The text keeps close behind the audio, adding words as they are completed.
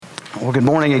Well, good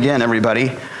morning again,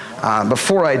 everybody.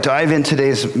 Before I dive into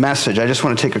today's message, I just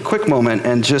want to take a quick moment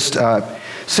and just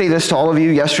say this to all of you.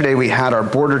 Yesterday we had our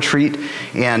board retreat,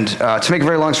 and to make a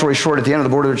very long story short, at the end of the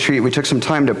board retreat, we took some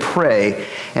time to pray.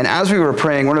 And as we were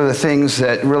praying, one of the things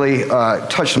that really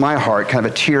touched my heart, kind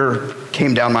of a tear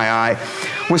came down my eye,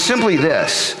 was simply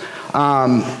this.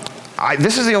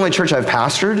 This is the only church I've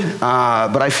pastored,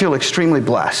 but I feel extremely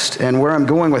blessed. And where I'm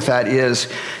going with that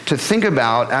is to think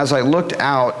about, as I looked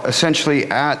out essentially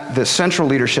at the central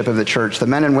leadership of the church, the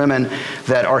men and women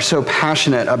that are so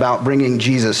passionate about bringing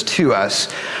Jesus to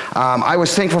us, I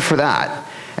was thankful for that.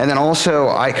 And then also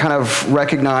I kind of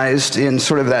recognized in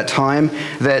sort of that time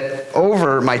that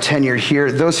over my tenure here,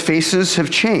 those faces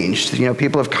have changed. You know,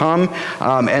 people have come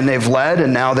and they've led,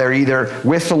 and now they're either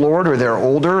with the Lord or they're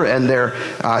older and they're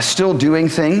still doing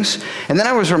things. And then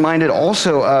I was reminded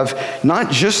also of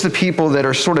not just the people that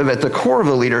are sort of at the core of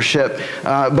the leadership,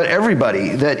 but everybody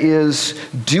that is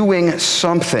doing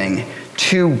something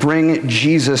to bring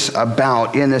Jesus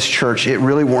about in this church. It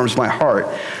really warms my heart.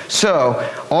 So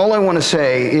all I want to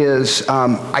say is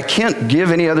I can't give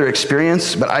any other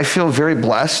experience, but I feel very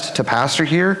blessed to pastor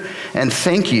here, and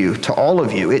thank you to all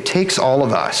of you. It takes all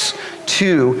of us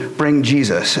to bring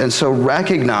Jesus. And so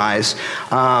recognize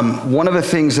one of the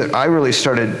things that I really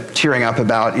started tearing up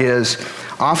about is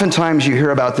oftentimes you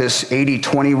hear about this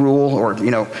 80-20 rule, or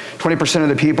 20% of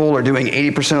the people are doing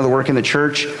 80% of the work in the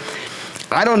church.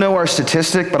 I don't know our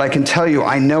statistic, but I can tell you,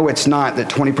 I know it's not that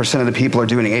 20% of the people are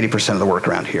doing 80% of the work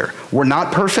around here. We're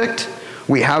not perfect.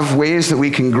 We have ways that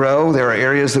we can grow. There are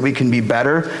areas that we can be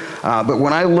better. But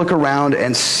when I look around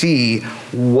and see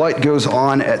what goes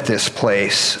on at this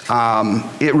place,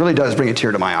 it really does bring a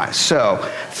tear to my eyes. So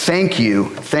thank you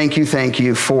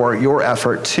for your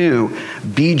effort to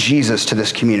be Jesus to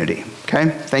this community. Okay?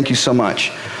 Thank you so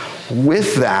much.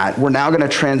 With that, we're now going to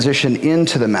transition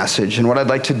into the message, and what I'd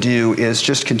like to do is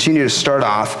just continue to start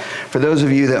off, for those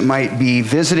of you that might be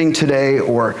visiting today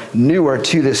or newer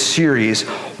to this series,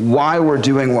 why we're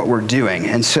doing what we're doing.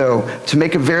 And so, to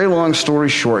make a very long story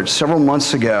short, several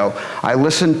months ago, I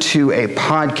listened to a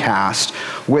podcast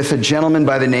with a gentleman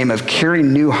by the name of Carey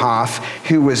Nieuwhof,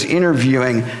 who was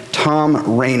interviewing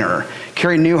Thom Rainer.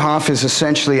 Carey Nieuwhof is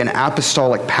essentially an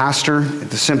apostolic pastor.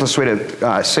 The simplest way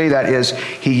to say that is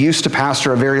he used to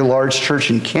pastor a very large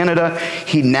church in Canada.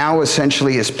 He now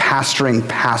essentially is pastoring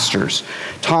pastors.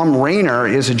 Thom Rainer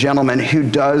is a gentleman who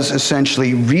does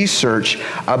essentially research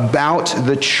about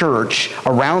the church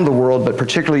around the world, but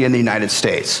particularly in the United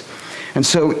States. And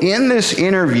so in this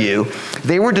interview,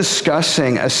 they were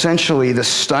discussing essentially the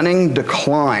stunning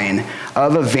decline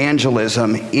of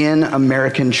evangelism in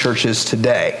American churches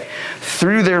today.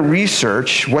 Through their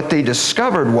research, what they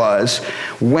discovered was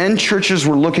when churches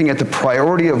were looking at the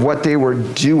priority of what they were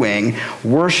doing,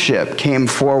 worship came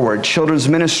forward, children's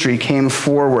ministry came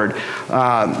forward,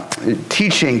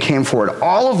 teaching came forward,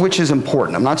 all of which is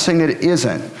important. I'm not saying that it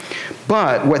isn't.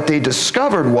 But what they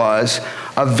discovered was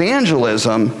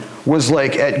evangelism was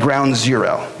like at ground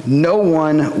zero. No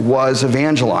one was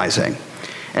evangelizing.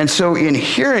 And so in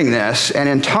hearing this and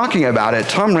in talking about it,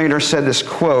 Thom Rainer said this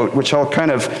quote, which I'll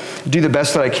kind of do the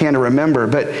best that I can to remember,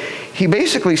 but he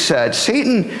basically said,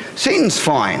 Satan's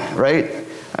fine, right?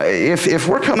 If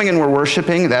we're coming and we're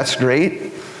worshiping, that's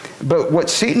great. But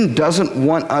what Satan doesn't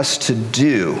want us to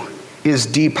do is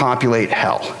depopulate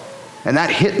hell. And that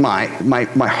hit my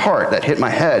heart, that hit my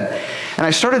head. And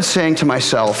I started saying to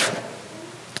myself,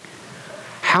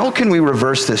 how can we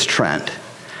reverse this trend?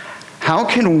 How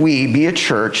can we be a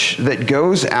church that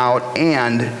goes out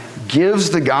and gives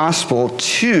the gospel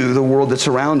to the world that's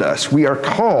around us? We are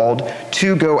called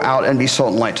to go out and be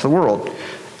salt and light to the world.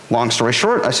 Long story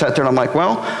short, I sat there and I'm like,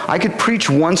 well, I could preach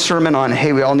one sermon on,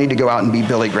 hey, we all need to go out and be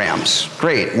Billy Grahams.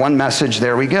 Great, one message,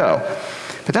 there we go.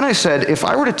 But then I said, if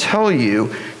I were to tell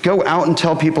you, go out and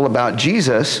tell people about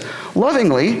Jesus,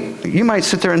 lovingly, you might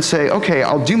sit there and say, okay,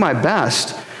 I'll do my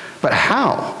best, but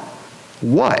how?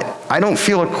 What? I don't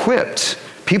feel equipped.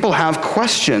 People have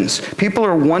questions. People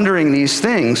are wondering these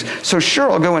things. So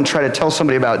sure, I'll go and try to tell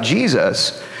somebody about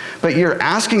Jesus, but you're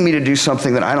asking me to do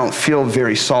something that I don't feel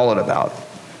very solid about.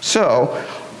 So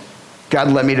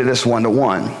God led me to this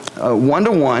one-to-one.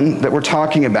 One-to-one that we're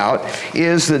talking about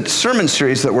is the sermon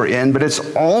series that we're in, but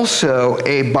it's also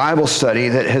a Bible study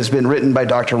that has been written by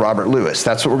Dr. Robert Lewis.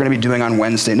 That's what we're going to be doing on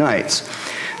Wednesday nights.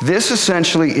 This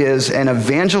essentially is an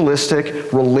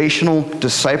evangelistic relational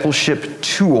discipleship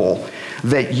tool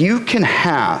that you can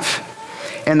have.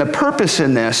 And the purpose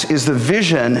in this is the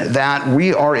vision that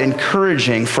we are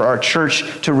encouraging for our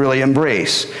church to really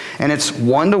embrace. And it's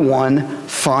one-to-one,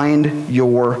 find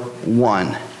your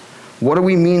one. What do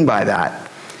we mean by that?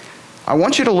 I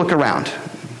want you to look around.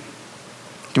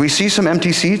 Do we see some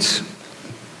empty seats?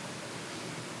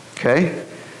 Okay.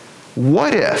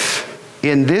 What if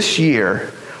in this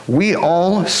year we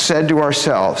all said to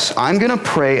ourselves, I'm going to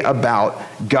pray about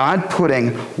God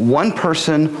putting one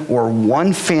person or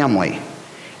one family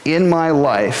in my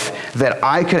life that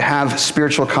I could have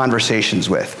spiritual conversations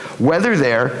with, whether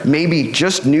they're maybe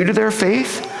just new to their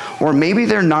faith or maybe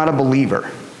they're not a believer,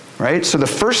 right? So the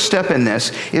first step in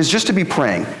this is just to be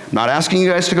praying. I'm not asking you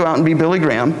guys to go out and be Billy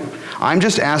Graham. I'm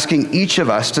just asking each of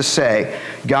us to say,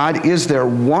 God, is there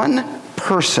one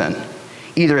person,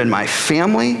 either in my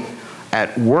family,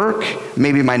 at work,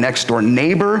 maybe my next door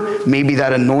neighbor, maybe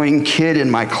that annoying kid in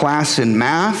my class in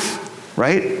math,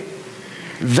 right?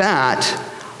 That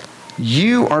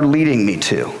you are leading me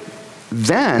to.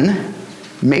 Then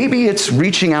maybe it's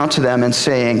reaching out to them and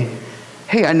saying,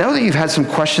 hey, I know that you've had some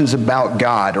questions about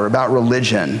God or about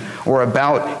religion or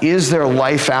about is there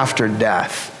life after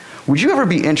death? Would you ever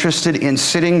be interested in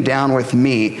sitting down with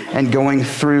me and going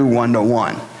through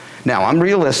one-to-one? Now, I'm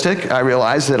realistic. I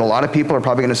realize that a lot of people are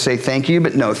probably going to say thank you,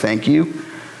 but no thank you.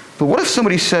 But what if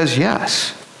somebody says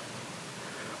yes?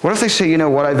 What if they say, you know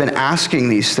what, I've been asking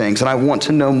these things and I want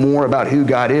to know more about who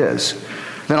God is?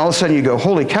 Then all of a sudden you go,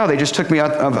 holy cow, they just took me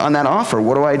out on that offer.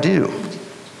 What do I do?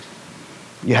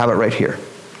 You have it right here.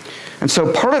 And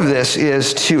so part of this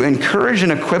is to encourage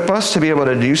and equip us to be able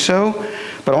to do so,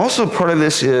 but also part of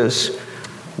this is,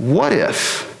 what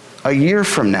if a year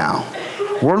from now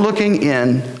we're looking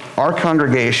in our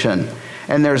congregation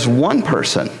and there's one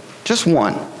person, just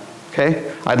one,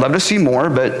 okay? I'd love to see more,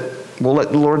 but we'll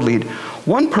let the Lord lead.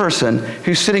 One person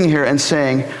who's sitting here and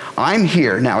saying, I'm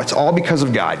here. Now, it's all because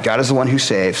of God. God is the one who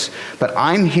saves. But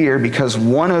I'm here because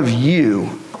one of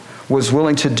you was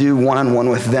willing to do one-on-one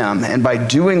with them. And by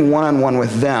doing one-on-one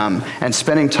with them and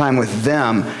spending time with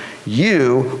them,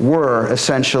 you were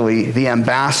essentially the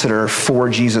ambassador for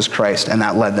Jesus Christ, and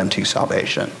that led them to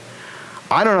salvation.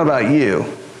 I don't know about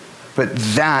you, but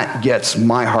that gets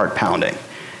my heart pounding.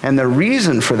 And the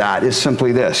reason for that is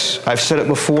simply this. I've said it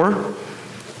before.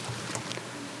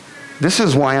 This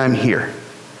is why I'm here.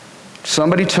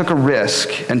 Somebody took a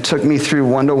risk and took me through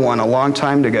one-to-one a long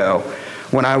time ago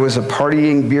when I was a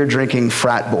partying, beer-drinking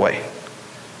frat boy.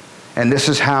 And this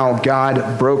is how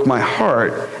God broke my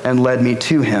heart and led me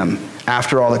to him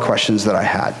after all the questions that I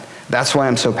had. That's why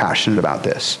I'm so passionate about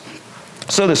this.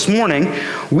 So this morning,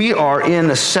 we are in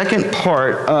the second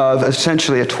part of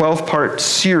essentially a 12-part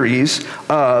series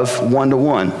of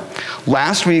one-to-one.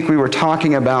 Last week, we were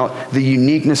talking about the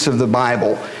uniqueness of the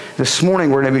Bible. This morning,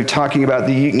 we're going to be talking about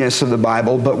the uniqueness of the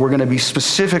Bible, but we're going to be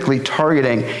specifically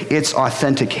targeting its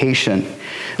authentication.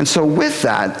 And so with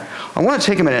that, I want to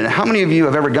take a minute. How many of you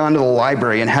have ever gone to the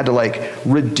library and had to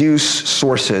reduce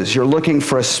sources? You're looking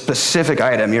for a specific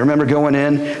item. You remember going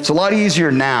in? It's a lot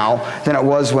easier now than it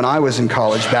was when I was in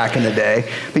college back in the day.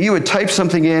 But you would type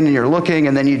something in and you're looking,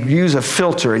 and then you'd use a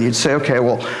filter and you'd say, okay,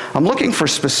 well, I'm looking for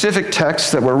specific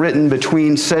texts that were written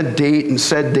between said date,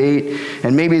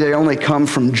 and maybe they only come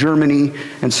from Germany,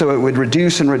 and so it would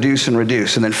reduce and reduce and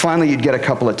reduce. And then finally you'd get a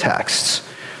couple of texts.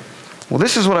 Well,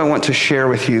 this is what I want to share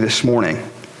with you this morning.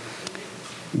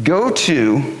 Go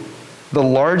to the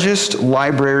largest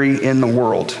library in the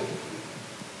world.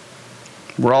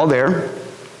 We're all there.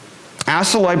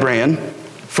 Ask the librarian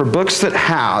for books that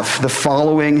have the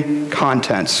following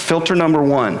contents. Filter number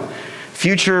 1,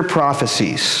 future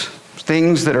prophecies,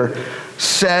 things that are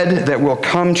said that will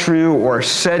come true or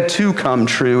said to come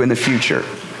true in the future.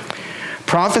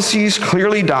 Prophecies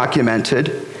clearly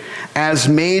documented as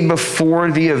made before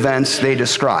the events they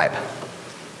describe.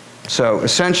 So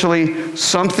essentially,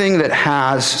 something that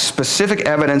has specific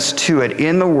evidence to it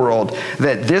in the world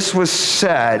that this was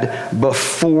said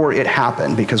before it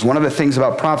happened. Because one of the things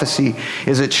about prophecy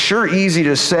is it's sure easy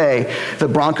to say the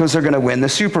Broncos are going to win the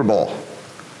Super Bowl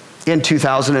in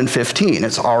 2015.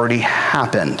 It's already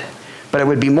happened. But it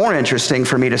would be more interesting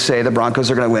for me to say the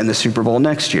Broncos are going to win the Super Bowl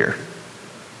next year.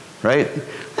 Right?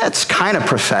 That's kind of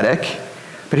prophetic.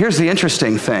 But here's the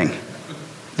interesting thing.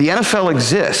 The NFL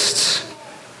exists.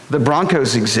 The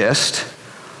Broncos exist.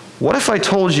 What if I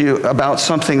told you about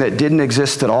something that didn't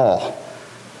exist at all?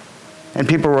 And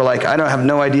people were like, I don't have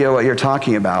no idea what you're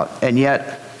talking about. And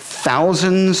yet,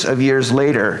 thousands of years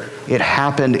later, it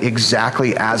happened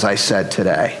exactly as I said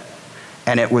today.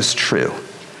 And it was true.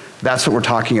 That's what we're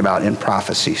talking about in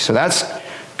prophecy. So that's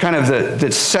kind of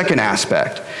the second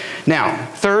aspect. Now,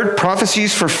 third,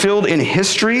 prophecies fulfilled in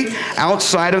history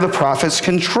outside of the prophet's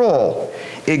control,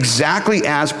 exactly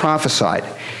as prophesied.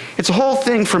 It's a whole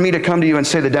thing for me to come to you and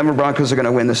say the Denver Broncos are going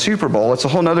to win the Super Bowl. It's a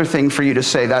whole other thing for you to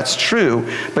say that's true,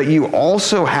 but you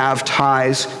also have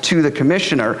ties to the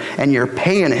commissioner, and you're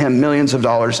paying him millions of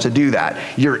dollars to do that.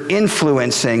 You're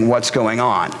influencing what's going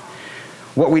on.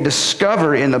 What we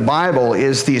discover in the Bible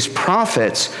is these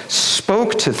prophets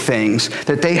spoke to things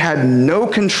that they had no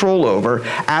control over,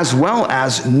 as well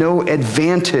as no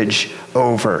advantage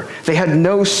over. They had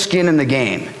no skin in the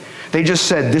game. They just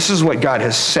said, this is what God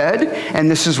has said,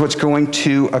 and this is what's going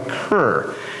to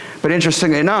occur. But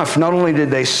interestingly enough, not only did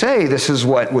they say this is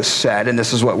what was said and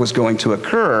this is what was going to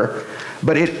occur,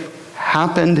 but it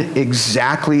happened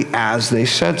exactly as they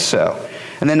said so.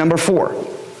 And then number 4,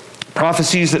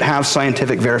 prophecies that have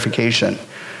scientific verification.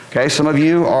 Okay, some of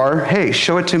you are, hey,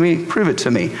 show it to me, prove it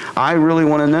to me. I really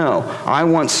want to know. I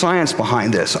want science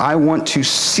behind this. I want to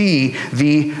see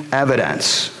the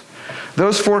evidence.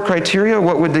 Those 4 criteria,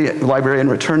 what would the librarian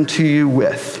return to you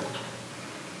with?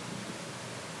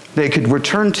 They could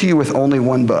return to you with only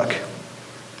one book,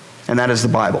 and that is the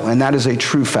Bible, and that is a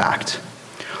true fact.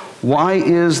 Why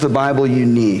is the Bible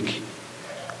unique?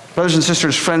 Brothers and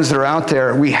sisters, friends that are out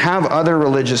there, we have other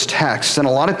religious texts, and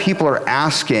a lot of people are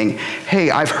asking, hey,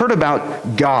 I've heard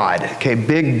about God, okay,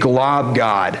 big glob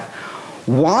God.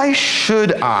 Why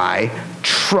should I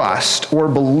trust or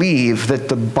believe that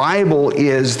the Bible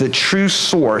is the true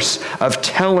source of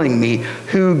telling me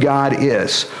who God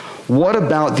is? What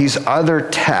about these other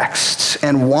texts,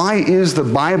 and why is the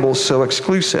Bible so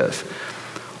exclusive?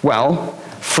 Well,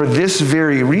 for this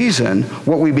very reason,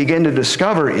 what we begin to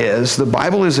discover is the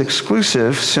Bible is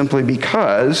exclusive simply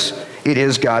because it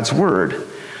is God's word.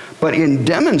 But in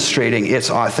demonstrating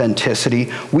its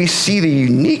authenticity, we see the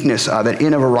uniqueness of it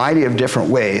in a variety of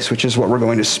different ways, which is what we're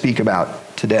going to speak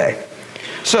about today.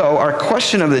 So our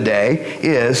question of the day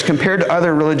is, compared to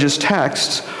other religious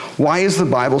texts, why is the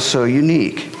Bible so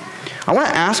unique? I want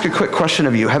to ask a quick question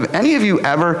of you. Have any of you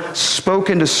ever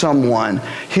spoken to someone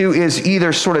who is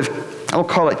either sort of, I'll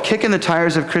call it kicking the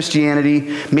tires of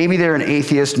Christianity, maybe they're an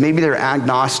atheist, maybe they're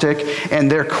agnostic,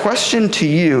 and their question to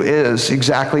you is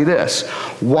exactly this: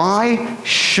 why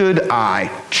should I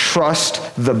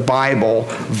trust the Bible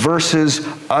versus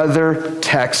other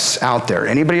texts out there?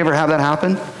 Anybody ever have that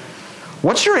happen?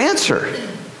 What's your answer?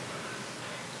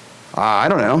 I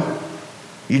don't know.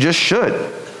 You just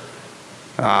should.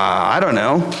 I don't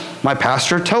know. My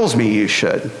pastor tells me you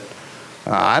should.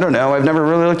 I don't know. I've never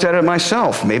really looked at it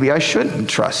myself. Maybe I shouldn't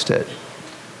trust it.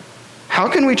 How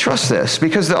can we trust this?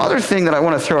 Because the other thing that I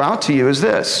want to throw out to you is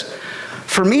this.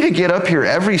 For me to get up here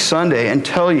every Sunday and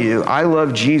tell you I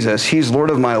love Jesus, he's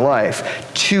Lord of my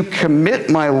life, to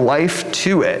commit my life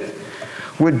to it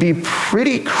would be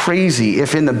pretty crazy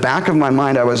if in the back of my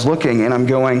mind I was looking and I'm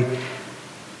going,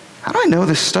 how do I know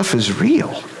this stuff is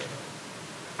real?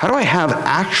 How do I have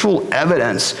actual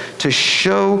evidence to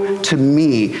show to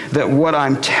me that what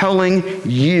I'm telling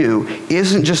you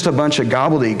isn't just a bunch of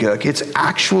gobbledygook? It's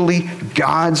actually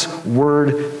God's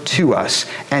word to us.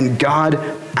 And God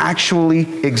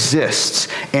actually exists.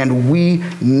 And we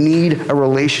need a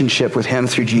relationship with him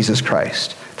through Jesus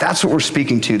Christ. That's what we're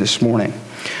speaking to this morning.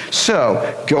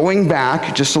 So, going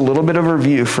back, just a little bit of a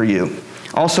review for you.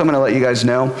 Also, I'm going to let you guys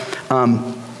know,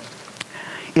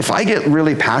 if I get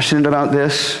really passionate about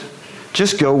this,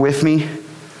 just go with me,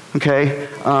 okay?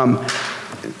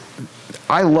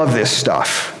 I love this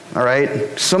stuff, all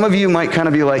right? Some of you might kind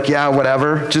of be like, yeah,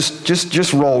 whatever,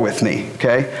 just roll with me,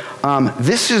 okay?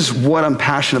 This is what I'm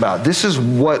passionate about. This is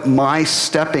what my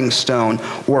stepping stone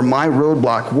or my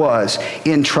roadblock was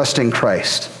in trusting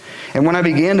Christ. And when I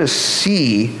began to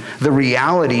see the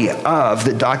reality of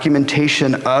the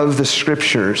documentation of the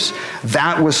scriptures,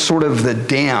 that was sort of the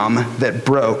dam that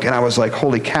broke. And I was like,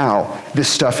 holy cow, this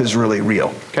stuff is really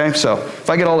real. Okay, so if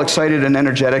I get all excited and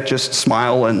energetic, just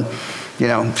smile and,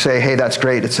 say, hey, that's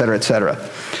great, et cetera, et cetera.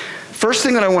 First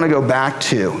thing that I want to go back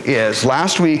to is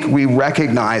last week we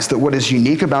recognized that what is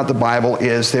unique about the Bible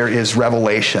is there is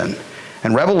revelation.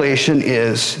 And revelation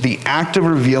is the act of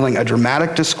revealing a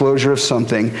dramatic disclosure of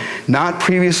something not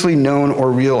previously known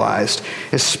or realized,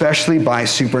 especially by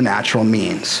supernatural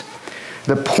means.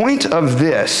 The point of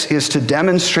this is to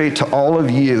demonstrate to all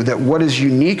of you that what is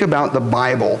unique about the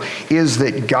Bible is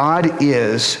that God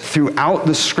is, throughout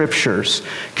the scriptures,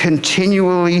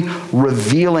 continually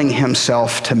revealing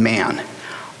himself to man.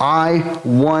 I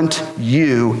want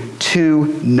you to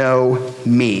know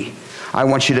me. I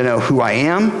want you to know who I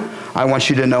am. I want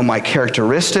you to know my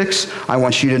characteristics. I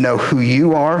want you to know who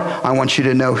you are. I want you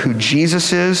to know who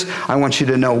Jesus is. I want you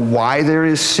to know why there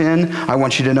is sin. I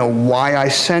want you to know why I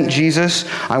sent Jesus.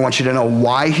 I want you to know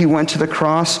why he went to the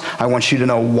cross. I want you to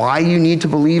know why you need to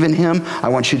believe in him. I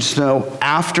want you to know,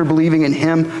 after believing in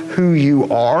him, who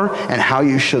you are and how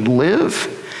you should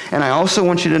live. And I also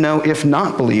want you to know, if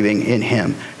not believing in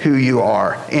him, who you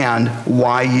are and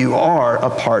why you are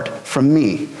apart from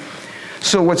me.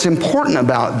 So what's important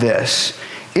about this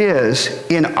is,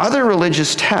 in other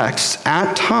religious texts,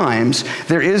 at times,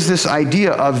 there is this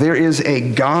idea of there is a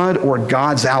God or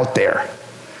gods out there.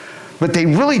 But they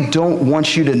really don't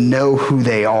want you to know who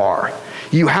they are.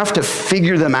 You have to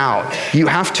figure them out. You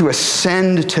have to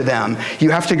ascend to them. You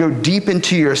have to go deep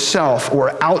into yourself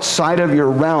or outside of your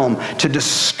realm to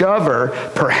discover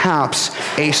perhaps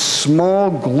a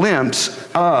small glimpse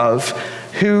of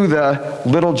who the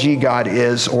little g God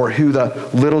is or who the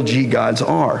little g gods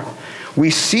are. We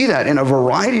see that in a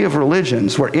variety of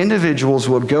religions where individuals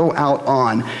will go out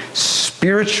on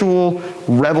spiritual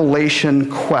revelation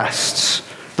quests.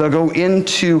 They'll go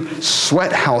into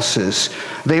sweat houses.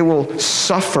 They will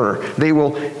suffer. They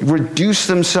will reduce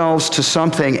themselves to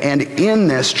something, and in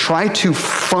this try to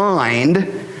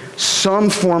find some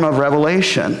form of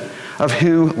revelation of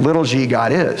who little g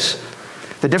God is.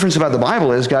 The difference about the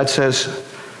Bible is God says,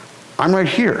 I'm right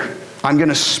here. I'm going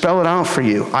to spell it out for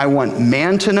you. I want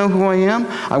man to know who I am.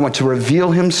 I want to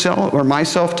reveal himself or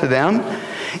myself to them.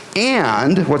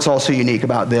 And what's also unique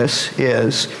about this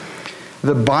is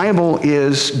the Bible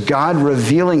is God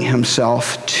revealing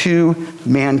himself to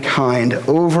mankind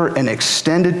over an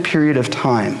extended period of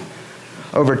time.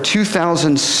 Over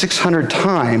 2,600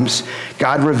 times,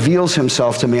 God reveals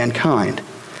himself to mankind.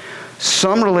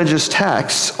 Some religious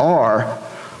texts are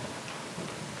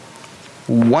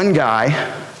one guy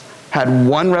had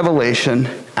one revelation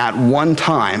at one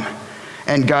time,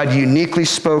 and God uniquely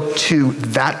spoke to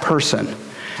that person.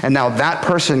 And now that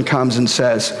person comes and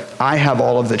says, I have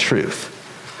all of the truth.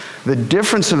 The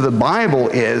difference of the Bible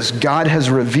is God has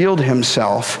revealed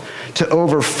himself to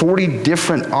over 40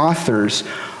 different authors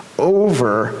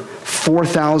over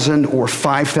 4,000 or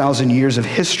 5,000 years of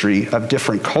history of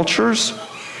different cultures,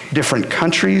 different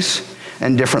countries,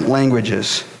 and different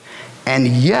languages. And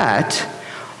yet,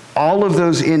 all of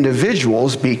those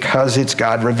individuals, because it's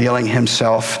God revealing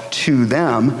himself to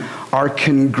them, are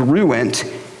congruent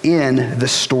in the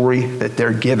story that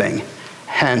they're giving.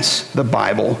 Hence, the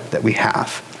Bible that we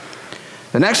have.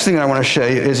 The next thing I want to show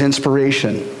you is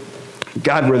inspiration.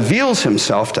 God reveals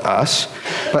himself to us,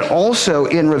 but also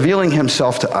in revealing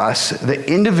himself to us, the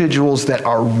individuals that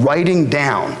are writing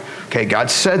down, okay, God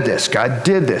said this, God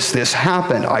did this, this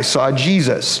happened, I saw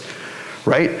Jesus,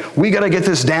 right? We got to get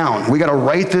this down. We got to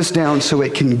write this down so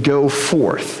it can go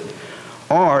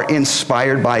forth, are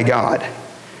inspired by God.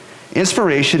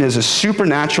 Inspiration is a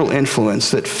supernatural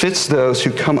influence that fits those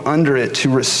who come under it to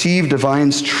receive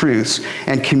divine truths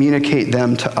and communicate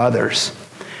them to others.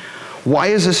 Why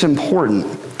is this important?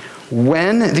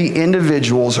 When the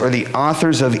individuals or the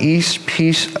authors of each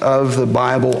piece of the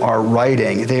Bible are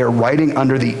writing, they are writing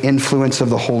under the influence of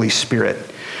the Holy Spirit.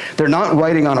 They're not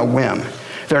writing on a whim.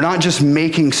 They're not just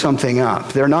making something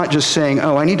up. They're not just saying,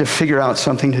 oh, I need to figure out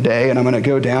something today, and I'm going to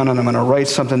go down and I'm going to write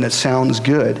something that sounds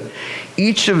good.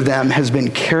 Each of them has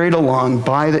been carried along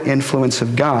by the influence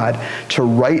of God to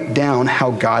write down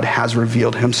how God has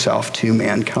revealed himself to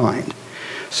mankind.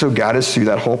 So God is through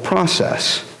that whole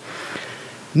process.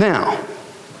 Now,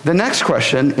 the next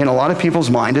question in a lot of people's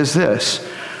mind is this.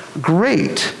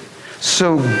 Great.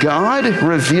 So God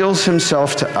reveals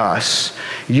himself to us.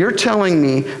 You're telling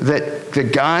me that the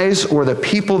guys or the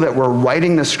people that were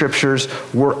writing the scriptures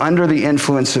were under the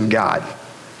influence of God.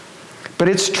 But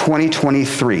it's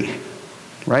 2023,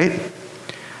 right?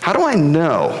 How do I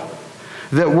know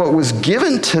that what was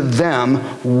given to them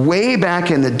way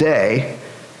back in the day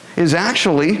is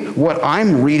actually what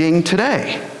I'm reading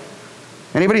today?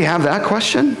 Anybody have that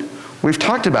question? We've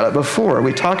talked about it before.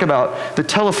 We talk about the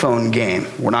telephone game.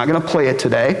 We're not going to play it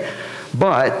today,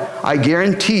 but I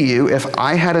guarantee you if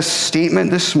I had a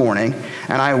statement this morning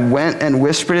and I went and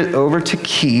whispered it over to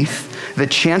Keith, the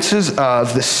chances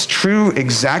of this true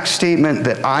exact statement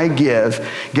that I give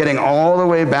getting all the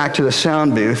way back to the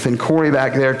sound booth and Corey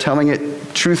back there telling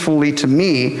it truthfully to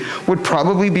me would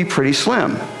probably be pretty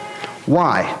slim.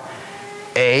 Why?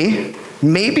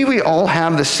 Maybe we all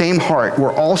have the same heart.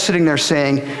 We're all sitting there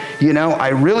saying, you know, I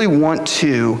really want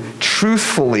to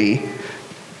truthfully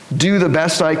do the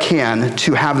best I can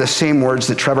to have the same words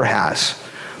that Trevor has.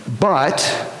 But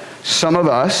some of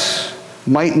us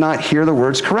might not hear the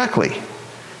words correctly.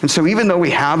 And so even though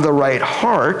we have the right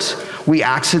heart, we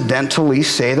accidentally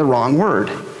say the wrong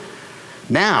word.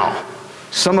 Now,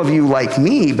 some of you like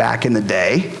me back in the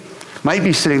day might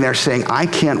be sitting there saying, I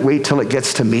can't wait till it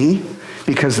gets to me,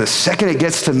 because the second it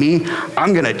gets to me,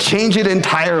 I'm going to change it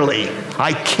entirely.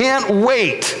 I can't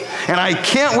wait, and I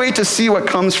can't wait to see what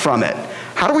comes from it.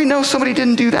 How do we know somebody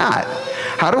didn't do that?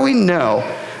 How do we know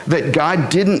that God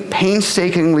didn't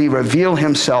painstakingly reveal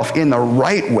himself in the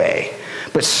right way,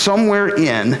 but somewhere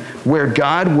in where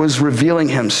God was revealing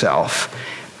himself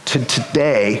to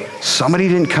today, somebody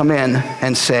didn't come in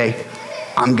and say,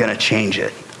 I'm going to change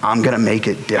it. I'm going to make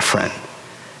it different.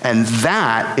 And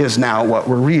that is now what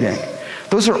we're reading.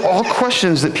 Those are all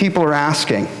questions that people are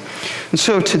asking. And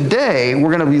so today,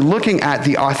 we're going to be looking at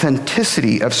the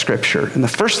authenticity of Scripture. And the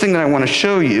first thing that I want to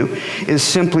show you is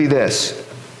simply this.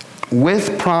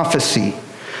 With prophecy,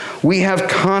 we have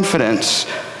confidence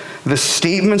the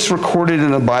statements recorded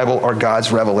in the Bible are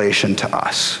God's revelation to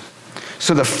us.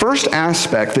 So the first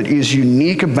aspect that is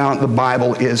unique about the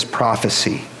Bible is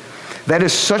prophecy. That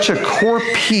is such a core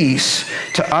piece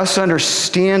to us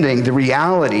understanding the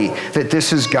reality that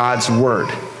this is God's word.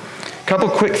 A couple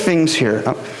quick things here.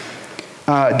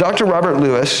 Dr. Robert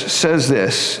Lewis says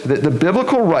this, that the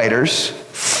biblical writers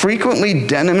frequently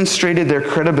demonstrated their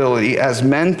credibility as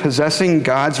men possessing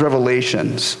God's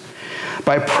revelations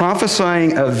by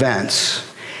prophesying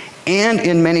events, and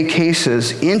in many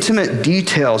cases, intimate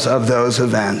details of those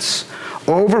events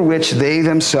over which they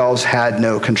themselves had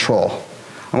no control.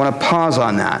 I want to pause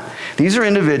on that. These are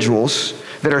individuals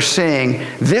that are saying,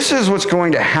 this is what's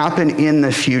going to happen in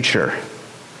the future.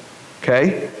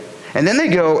 Okay? And then they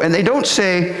go, and they don't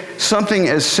say something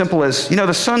as simple as,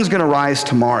 the sun's going to rise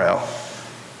tomorrow.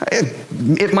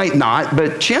 It might not,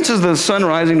 but chances of the sun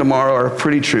rising tomorrow are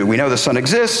pretty true. We know the sun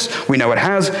exists. We know it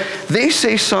has. They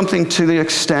say something to the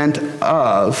extent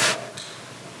of,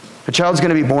 a child's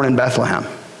going to be born in Bethlehem,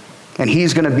 and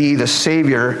he's going to be the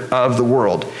Savior of the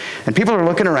world. And people are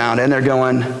looking around, and they're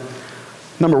going,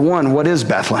 number one, what is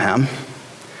Bethlehem?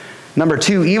 Number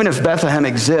two, even if Bethlehem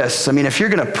exists, if you're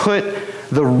going to put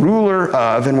the ruler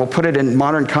of, and we'll put it in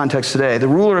modern context today, the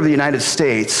ruler of the United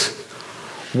States,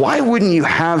 why wouldn't you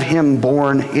have him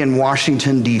born in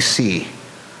Washington, D.C.?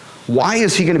 Why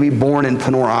is he going to be born in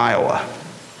Panora, Iowa?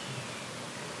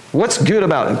 What's good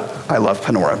about him? I love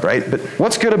Panora, right? But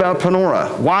what's good about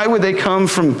Panora? Why would they come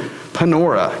from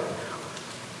Panora?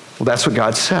 Well, that's what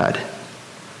God said.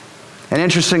 And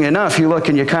interesting enough, you look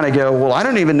and you kind of go, well, I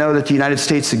don't even know that the United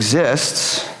States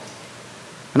exists.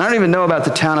 And I don't even know about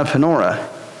the town of Panora.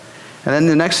 And then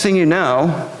the next thing you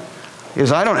know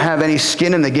is I don't have any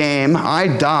skin in the game. I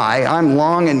die. I'm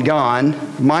long and gone.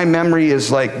 My memory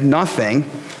is like nothing.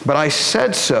 But I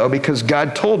said so because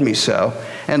God told me so.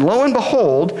 And lo and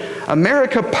behold,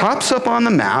 America pops up on the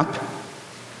map.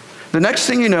 The next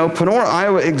thing you know, Panora,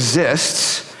 Iowa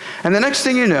exists. And the next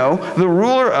thing you know, the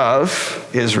ruler of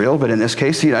Israel, but in this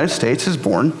case, the United States, is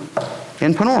born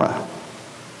in Panora.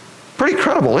 Pretty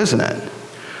credible, isn't it?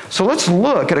 So let's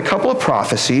look at a couple of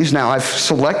prophecies. Now, I've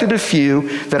selected a few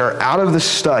that are out of the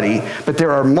study, but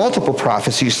there are multiple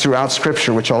prophecies throughout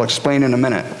Scripture, which I'll explain in a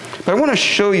minute. But I want to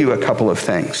show you a couple of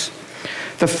things.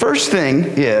 The first thing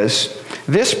is,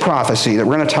 this prophecy that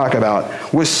we're going to talk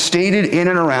about was stated in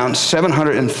and around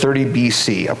 730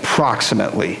 BC,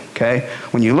 approximately, okay?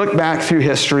 When you look back through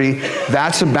history,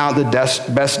 that's about the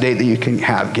best date that you can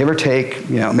have, give or take,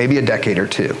 maybe a decade or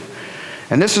two.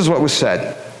 And this is what was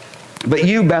said. But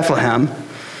you, Bethlehem,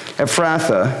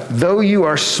 Ephrathah, though you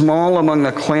are small among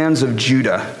the clans of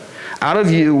Judah, out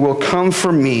of you will come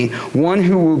for me one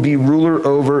who will be ruler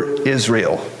over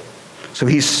Israel. So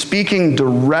he's speaking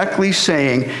directly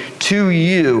saying, to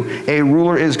you a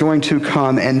ruler is going to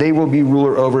come, and they will be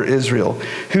ruler over Israel,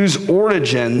 whose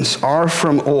origins are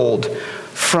from old,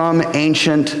 from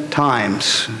ancient times.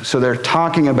 So they're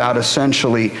talking about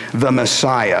essentially the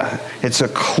Messiah. It's a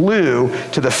clue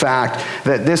to the fact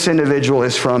that this individual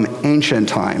is from ancient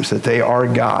times, that they are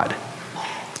God.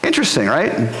 Interesting,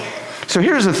 right? So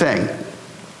here's the thing.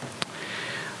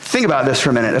 Think about this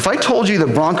for a minute. If I told you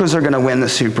the Broncos are going to win the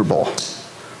Super Bowl,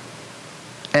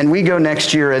 and we go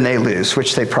next year and they lose,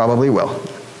 which they probably will,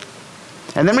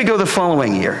 and then we go the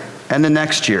following year, and the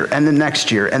next year, and the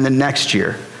next year, and the next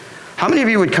year, how many of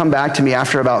you would come back to me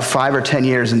after about 5 or 10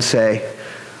 years and say,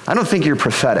 I don't think you're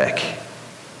prophetic?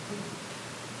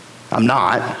 I'm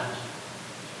not.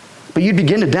 But you'd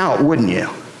begin to doubt, wouldn't you?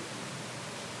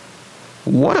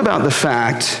 What about the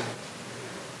fact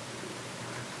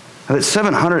that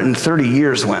 730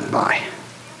 years went by?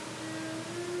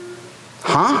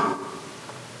 Huh?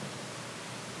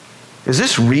 Is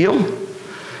this real?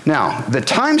 Now, the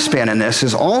time span in this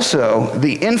is also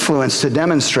the influence to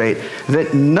demonstrate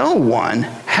that no one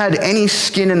had any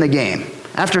skin in the game.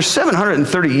 After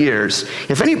 730 years,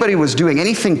 if anybody was doing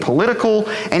anything political,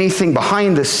 anything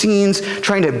behind the scenes,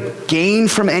 trying to gain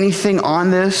from anything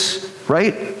on this,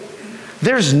 right?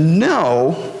 There's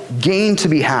no gain to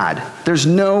be had. There's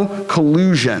no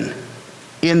collusion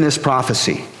in this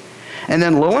prophecy. And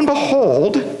then lo and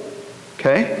behold,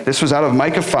 okay, this was out of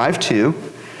Micah 5:2,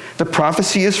 the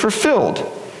prophecy is fulfilled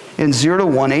in 0 to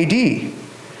 1 AD.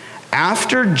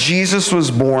 After Jesus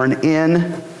was born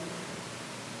in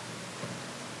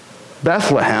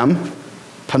Bethlehem,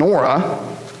 Panora,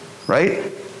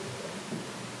 right?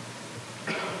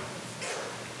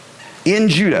 In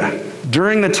Judah,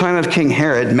 during the time of King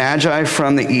Herod, Magi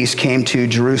from the east came to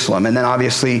Jerusalem. And then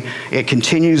obviously it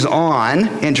continues on,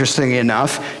 interestingly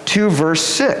enough, to verse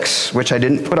 6, which I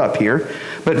didn't put up here.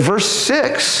 But verse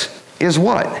 6 is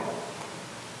what?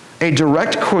 A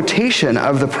direct quotation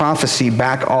of the prophecy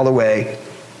back all the way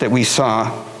that we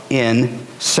saw in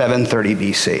 730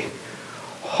 BC.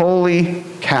 Holy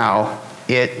cow,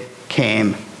 it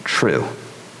came true.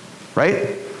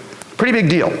 Right? Pretty big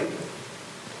deal.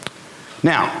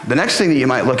 Now, the next thing that you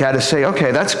might look at is say,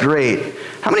 okay, that's great.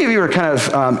 How many of you are kind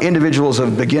of individuals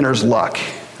of beginner's luck,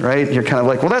 right? You're kind of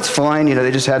like, well, that's fine. You know, they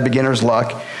just had beginner's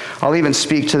luck. I'll even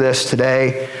speak to this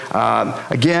today.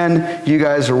 Again, you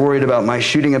guys are worried about my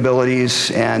shooting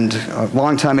abilities, and a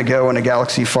long time ago in a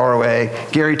galaxy far away,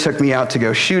 Gary took me out to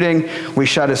go shooting. We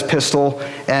shot his pistol,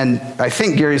 and I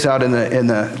think Gary's out in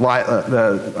the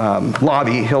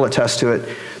lobby. He'll attest to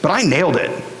it. But I nailed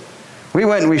it. We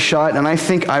went and we shot, and I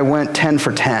think I went 10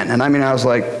 for 10. And I mean, I was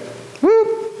like,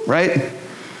 whoop, right?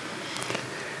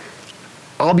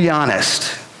 I'll be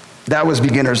honest, that was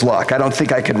beginner's luck. I don't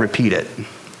think I could repeat it.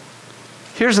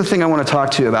 Here's the thing I want to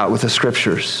talk to you about with the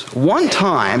scriptures. One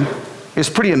time is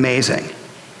pretty amazing,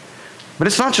 but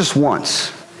it's not just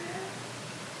once.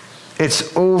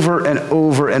 It's over and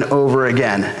over and over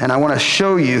again. And I want to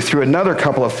show you through another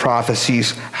couple of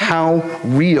prophecies how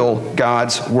real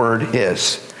God's word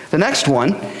is. The next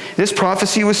one, this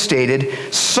prophecy was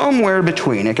stated somewhere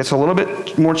between, it gets a little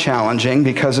bit more challenging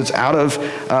because it's out of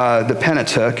the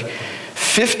Pentateuch,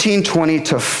 1520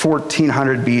 to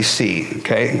 1400 BC,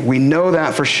 okay? We know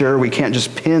that for sure. We can't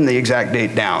just pin the exact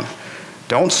date down.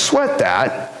 Don't sweat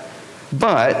that,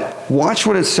 but watch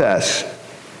what it says.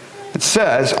 It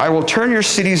says, I will turn your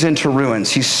cities into ruins.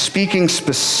 He's speaking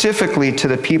specifically to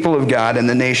the people of God and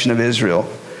the nation of Israel.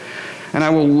 And I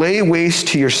will lay waste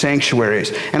to your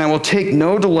sanctuaries, and I will take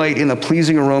no delight in the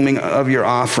pleasing aroma of your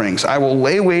offerings. I will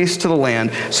lay waste to the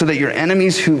land so that your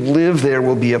enemies who live there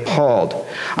will be appalled.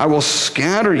 I will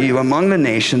scatter you among the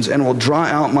nations and will draw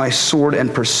out my sword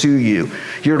and pursue you.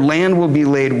 Your land will be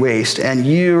laid waste, and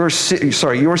your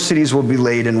cities will be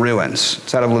laid in ruins.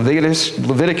 It's out of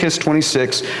Leviticus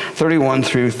 26, 31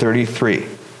 through 33.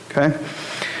 Okay?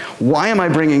 Why am I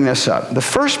bringing this up? The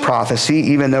first prophecy,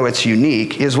 even though it's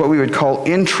unique, is what we would call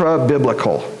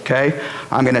intra-biblical, okay?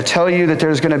 I'm going to tell you that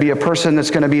there's going to be a person that's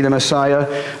going to be the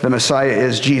Messiah. The Messiah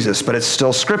is Jesus, but it's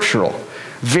still scriptural.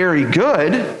 Very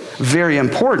good, very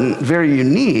important, very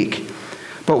unique,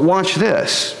 but watch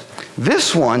this.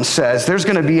 This one says there's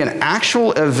going to be an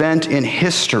actual event in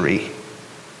history,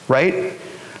 right,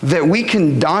 that we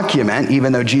can document,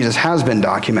 even though Jesus has been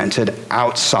documented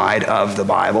outside of the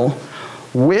Bible,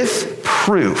 with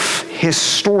proof,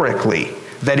 historically,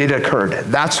 that it occurred.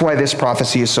 That's why this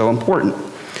prophecy is so important.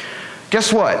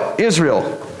 Guess what?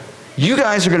 Israel, you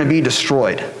guys are going to be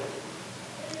destroyed.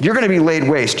 You're going to be laid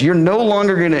waste. You're no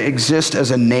longer going to exist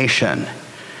as a nation.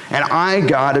 And I,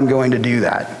 God, am going to do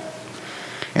that.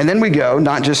 And then we go,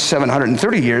 not just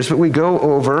 730 years, but we go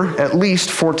over at least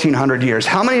 1,400 years.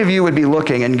 How many of you would be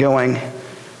looking and going,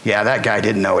 yeah, that guy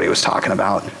didn't know what he was talking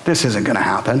about. This isn't going to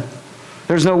happen.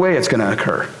 There's no way it's going to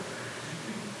occur.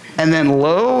 And then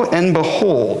lo and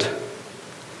behold,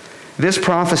 this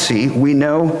prophecy, we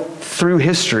know through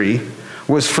history,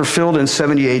 was fulfilled in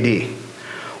 70 AD.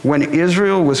 When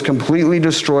Israel was completely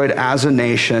destroyed as a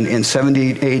nation in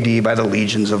 70 AD by the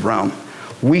legions of Rome.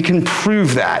 We can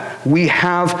prove that. We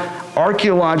have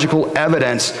archaeological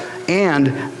evidence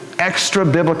and extra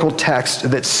biblical texts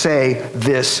that say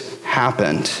this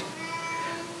happened.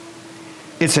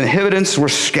 Its inhabitants were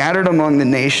scattered among the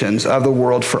nations of the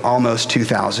world for almost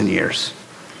 2,000 years.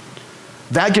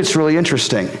 That gets really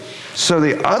interesting. So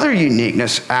the other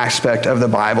uniqueness aspect of the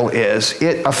Bible is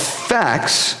it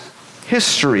affects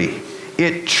history.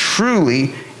 It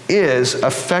truly is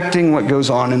affecting what goes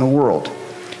on in the world.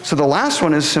 So the last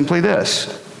one is simply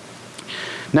this.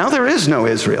 Now there is no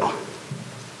Israel.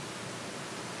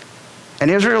 And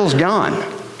Israel's gone.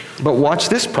 But watch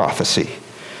this prophecy.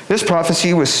 This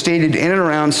prophecy was stated in and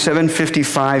around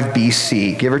 755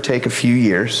 BC, give or take a few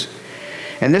years.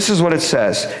 And this is what it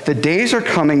says. The days are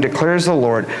coming, declares the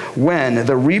Lord, when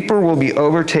the reaper will be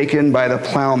overtaken by the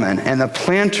plowman and the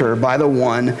planter by the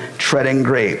one treading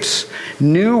grapes.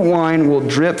 New wine will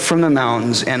drip from the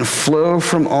mountains and flow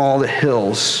from all the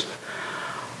hills.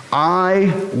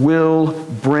 I will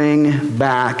bring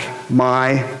back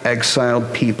my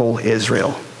exiled people,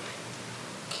 Israel.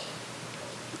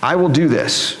 I will do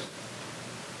this.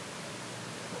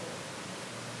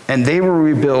 And they will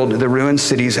rebuild the ruined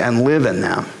cities and live in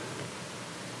them.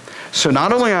 So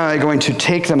not only am I going to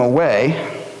take them away,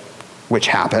 which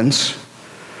happens,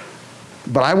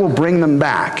 but I will bring them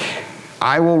back.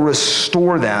 I will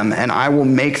restore them, and I will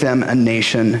make them a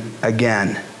nation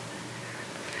again.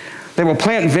 They will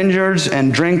plant vineyards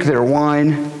and drink their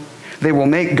wine. They will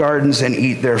make gardens and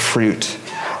eat their fruit.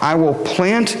 I will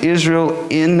plant Israel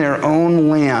in their own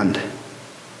land.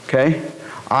 Okay?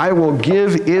 I will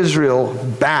give Israel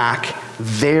back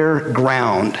their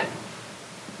ground.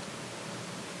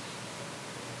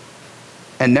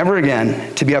 And never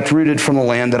again to be uprooted from the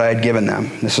land that I had given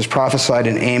them. This is prophesied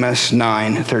in Amos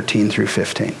 9:13 through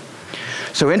 15.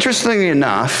 So interestingly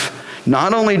enough,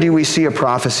 not only do we see a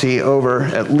prophecy over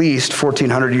at least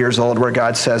 1,400 years old where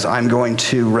God says, I'm going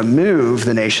to remove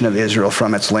the nation of Israel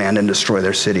from its land and destroy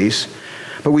their cities,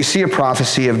 but we see a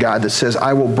prophecy of God that says,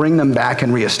 I will bring them back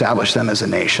and reestablish them as a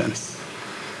nation.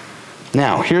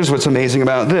 Now, here's what's amazing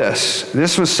about this.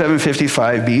 This was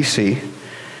 755 BC.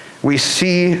 We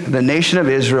see the nation of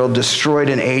Israel destroyed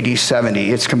in AD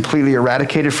 70. It's completely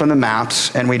eradicated from the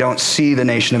maps, and we don't see the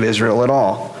nation of Israel at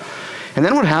all. And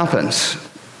then what happens?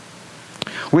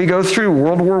 We go through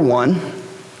World War I,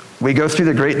 we go through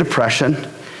the Great Depression,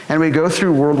 and we go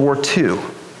through World War II.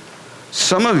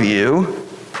 Some of you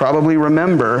probably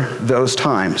remember those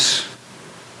times.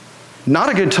 Not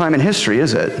a good time in history,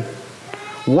 is it?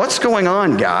 What's going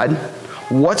on, God?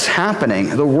 What's happening?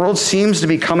 The world seems to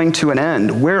be coming to an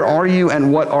end. Where are you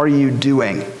and what are you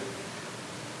doing?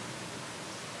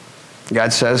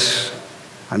 God says,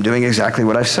 I'm doing exactly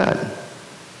what I've said.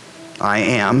 I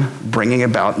am bringing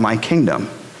about my kingdom.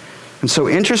 And so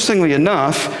interestingly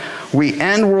enough, we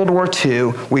end World War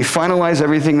II, we finalize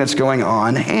everything that's going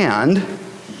on, and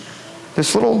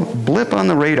this little blip on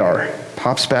the radar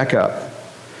pops back up.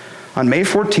 On May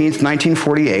 14th,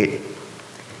 1948,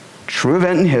 true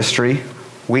event in history,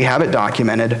 we have it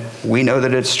documented, we know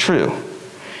that it's true.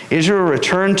 Israel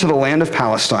returned to the land of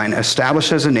Palestine,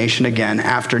 established as a nation again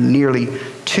after nearly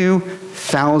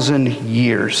 2,000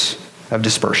 years of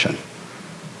dispersion.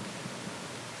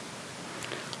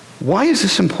 Why is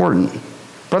this important?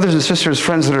 Brothers and sisters,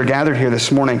 friends that are gathered here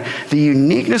this morning, the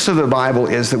uniqueness of the Bible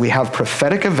is that we have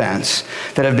prophetic events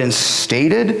that have been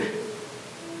stated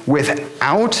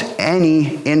without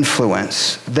any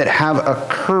influence, that have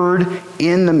occurred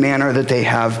in the manner that they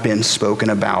have been spoken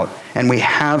about. And we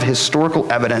have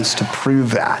historical evidence to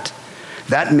prove that.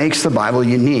 That makes the Bible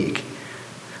unique.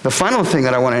 The final thing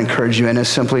that I want to encourage you in is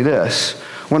simply this.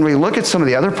 When we look at some of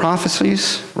the other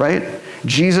prophecies, right?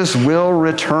 Jesus will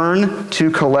return to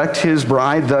collect his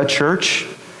bride, the church.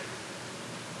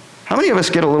 How many of us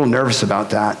get a little nervous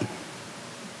about that?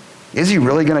 Is he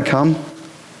really going to come?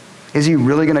 Is he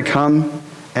really going to come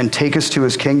and take us to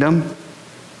his kingdom?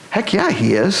 Heck yeah,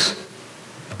 he is.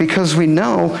 Because we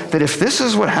know that if this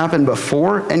is what happened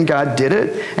before and God did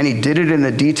it, and he did it in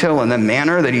the detail and the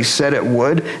manner that he said it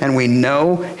would, and we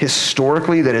know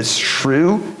historically that it's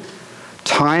true,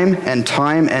 time and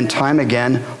time and time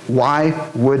again, why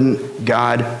wouldn't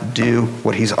God do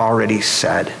what he's already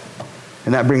said?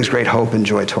 And that brings great hope and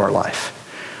joy to our life.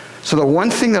 So the one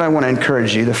thing that I want to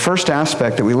encourage you, the first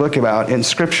aspect that we look about in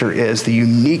Scripture is the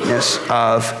uniqueness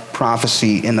of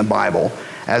prophecy in the Bible,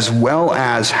 as well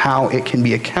as how it can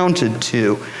be accounted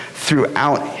to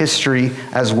throughout history,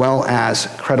 as well as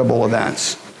credible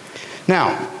events.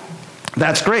 Now,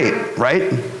 that's great,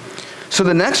 right? So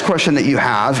the next question that you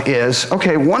have is,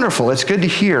 okay, wonderful, it's good to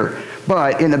hear,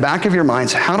 but in the back of your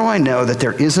minds, how do I know that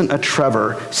there isn't a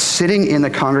Trevor sitting in the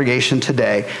congregation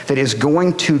today that is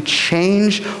going to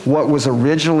change what was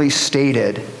originally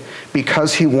stated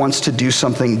because he wants to do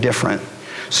something different?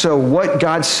 So what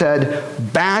God said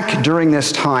back during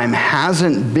this time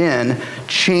hasn't been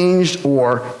changed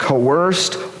or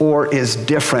coerced or is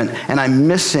different, and I'm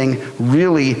missing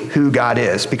really who God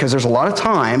is, because there's a lot of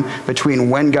time between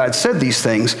when God said these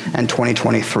things and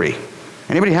 2023.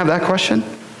 Anybody have that question?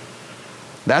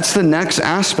 That's the next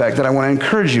aspect that I want to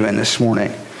encourage you in this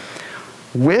morning.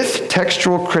 With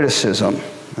textual criticism,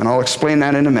 and I'll explain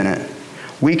that in a minute,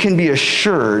 we can be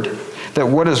assured that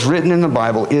what is written in the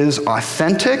Bible is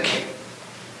authentic,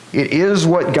 it is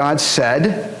what God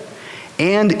said,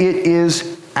 and it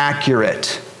is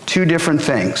accurate. Two different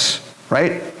things,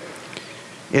 right?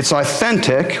 It's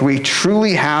authentic, we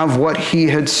truly have what he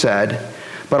had said,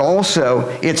 but also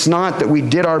it's not that we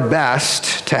did our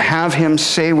best to have him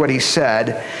say what he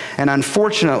said, and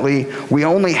unfortunately, we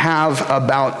only have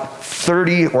about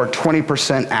 30 or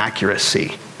 20%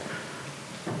 accuracy.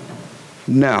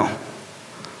 No.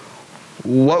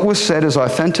 What was said is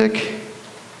authentic,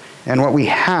 and what we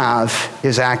have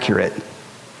is accurate,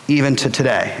 even to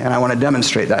today, and I want to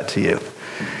demonstrate that to you.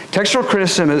 Textual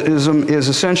criticism is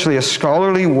essentially a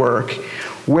scholarly work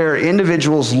where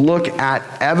individuals look at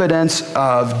evidence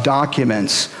of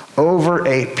documents over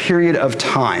a period of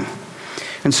time.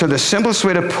 And so the simplest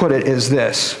way to put it is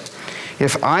this.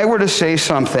 If I were to say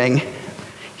something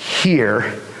here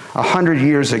 100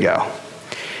 years ago,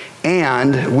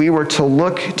 and we were to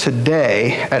look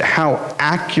today at how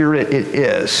accurate it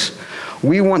is,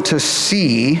 we want to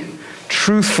see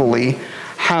truthfully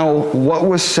how what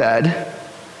was said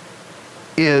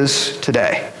is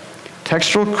today.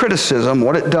 Textual criticism,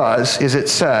 what it does is it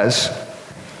says,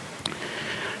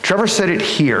 Trevor said it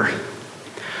here.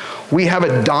 We have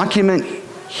a document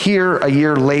here a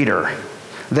year later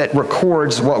that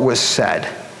records what was said,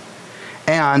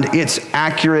 and it's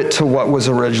accurate to what was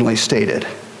originally stated.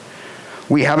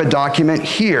 We have a document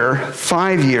here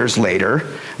 5 years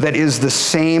later that is the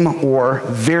same or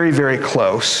very, very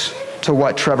close to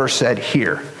what Trevor said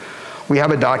here. We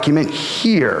have a document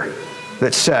here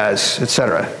that says,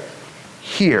 etc.,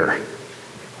 here,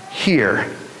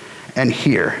 here, and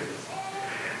here.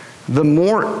 The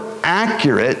more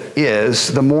accurate is,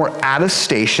 the more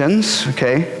attestations,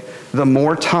 okay, the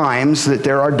more times that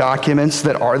there are documents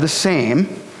that are the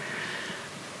same,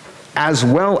 as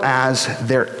well as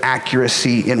their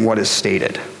accuracy in what is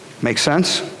stated. Make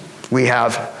sense? We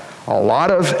have a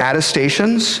lot of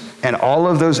attestations, and all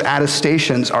of those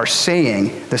attestations are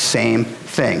saying the same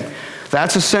thing.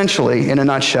 That's essentially, in a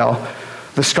nutshell,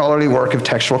 the scholarly work of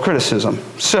textual criticism.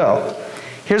 So,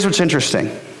 here's what's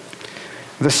interesting.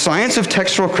 The science of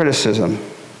textual criticism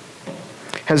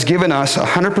has given us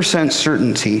 100%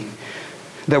 certainty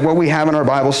that what we have in our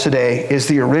Bibles today is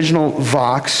the original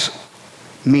vox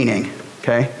meaning,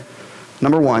 okay?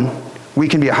 Number one, we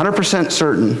can be 100%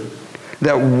 certain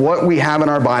that what we have in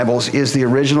our Bibles is the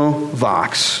original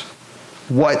vox,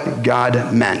 what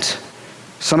God meant.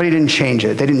 Somebody didn't change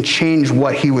it. They didn't change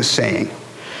what he was saying.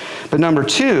 But number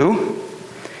two,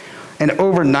 and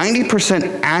over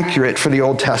 90% accurate for the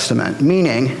Old Testament,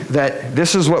 meaning that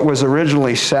this is what was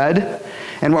originally said,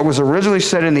 and what was originally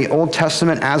said in the Old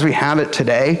Testament as we have it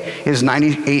today is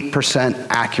 98%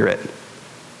 accurate.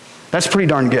 That's pretty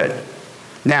darn good.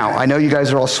 Now, I know you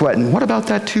guys are all sweating. What about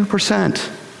that 2%?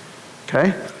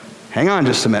 Okay, hang on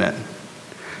just a minute.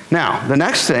 Now, the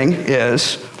next thing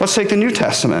is, let's take the New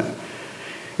Testament.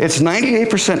 It's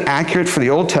 98% accurate for the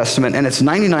Old Testament, and it's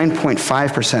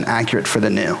 99.5% accurate for the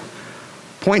New.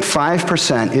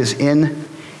 0.5% is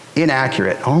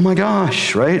inaccurate. Oh my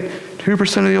gosh, right?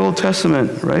 2% of the Old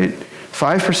Testament, right?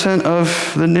 5%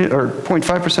 of the New, or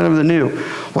 0.5% of the New.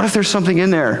 What if there's something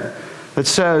in there that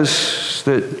says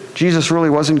that Jesus really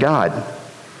wasn't God?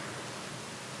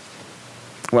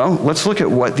 Well, let's look at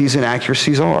what these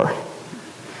inaccuracies are.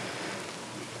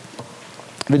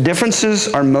 The differences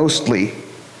are mostly,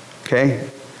 okay,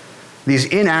 these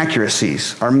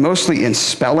inaccuracies are mostly in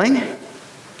spelling.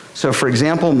 So for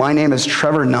example, my name is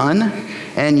Trevor Nunn,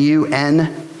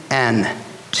 N-U-N-N,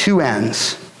 2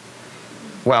 N's.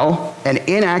 Well, an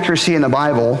inaccuracy in the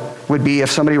Bible would be if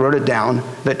somebody wrote it down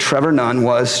that Trevor Nunn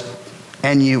was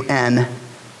N-U-N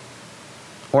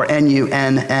or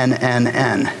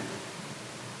N-U-N-N-N-N.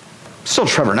 Still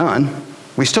Trevor Nunn.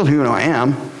 We still know who I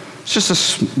am. It's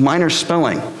just a minor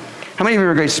spelling. How many of you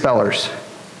are great spellers?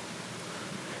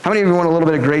 How many of you want a little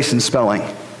bit of grace in spelling?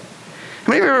 How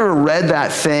many of you have ever read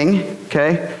that thing,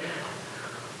 okay,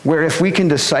 where if we can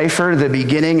decipher the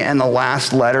beginning and the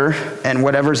last letter and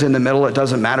whatever's in the middle, it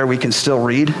doesn't matter, we can still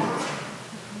read?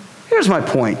 Here's my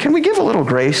point. Can we give a little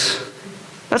grace?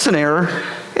 That's an error.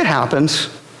 It happens.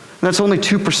 And that's only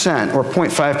 2% or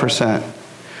 0.5%.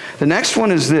 The next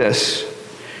one is this.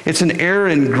 It's an error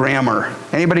in grammar.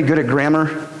 Anybody good at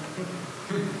grammar?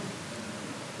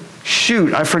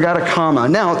 Shoot, I forgot a comma.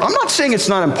 Now, I'm not saying it's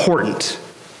not important.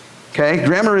 Okay?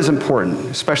 Grammar is important,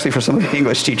 especially for some of the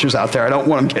English teachers out there. I don't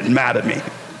want them getting mad at me.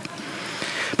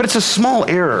 But it's a small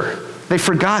error. They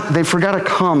forgot a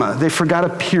comma. They forgot a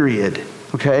period.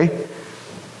 Okay?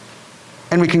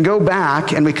 And we can go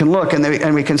back and we can look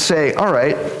and we can say, all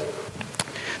right,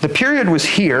 The period was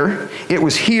here, it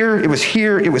was here, it was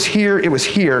here, it was here, it was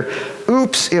here.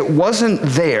 Oops, it wasn't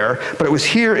there, but it was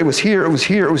here, it was here, it was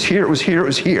here, it was here, it was here, it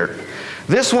was here.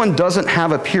 This one doesn't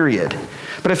have a period.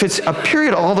 But if it's a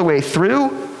period all the way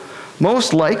through,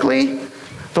 most likely,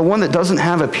 the one that doesn't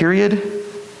have a period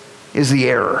is the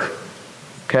error.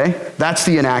 Okay? That's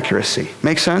the inaccuracy.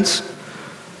 Make sense?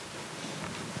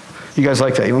 You guys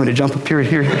like that? You want me to jump a period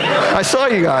here? I saw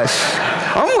you guys.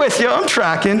 I'm with you. I'm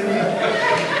tracking.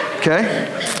 Okay?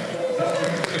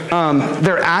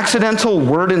 They're accidental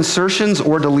word insertions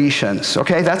or deletions.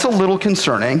 Okay? That's a little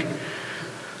concerning.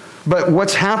 But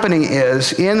what's happening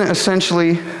is, in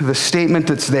essentially the statement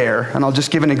that's there, and I'll just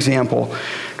give an example.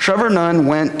 Trevor Nunn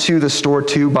went to the store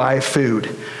to buy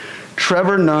food.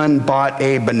 Trevor Nunn bought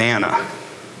a banana,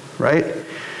 right?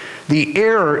 The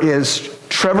error is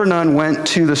Trevor Nunn went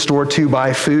to the store to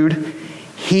buy food.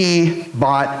 He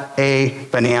bought a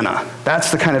banana. That's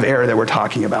the kind of error that we're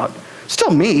talking about. Still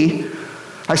me.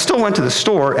 I still went to the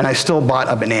store and I still bought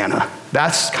a banana.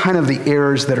 That's kind of the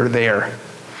errors that are there.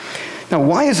 Now,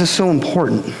 why is this so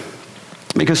important?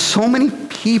 Because so many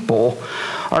people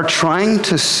are trying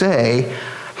to say,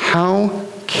 how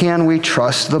can we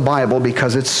trust the Bible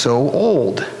because it's so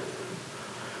old?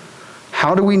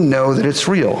 How do we know that it's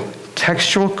real?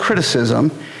 Textual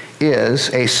criticism is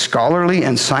a scholarly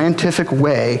and scientific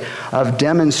way of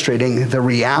demonstrating the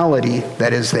reality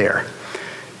that is there.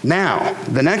 Now,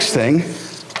 the next thing,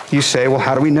 you say, well,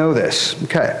 how do we know this?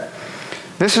 Okay.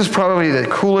 This is probably the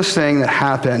coolest thing that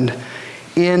happened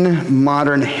in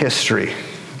modern history.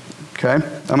 Okay?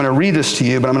 I'm going to read this to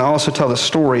you, but I'm going to also tell the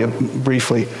story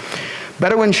briefly.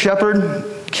 Bedouin shepherd,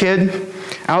 kid,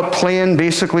 out playing,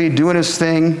 basically doing his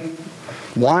thing,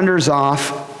 wanders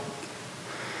off,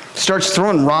 starts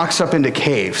throwing rocks up into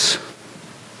caves.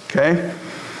 Okay?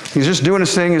 He's just doing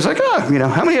his thing. He's like,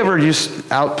 how many ever just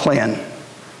out playing?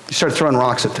 You start throwing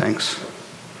rocks at things.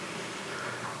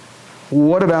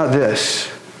 What about this?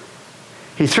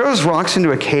 He throws rocks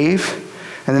into a cave,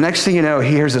 and the next thing you know, he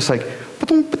hears this like,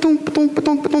 ba-dum, ba-dum, ba-dum,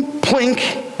 ba-dum, ba-dum,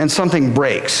 plink, and something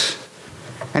breaks.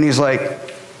 And he's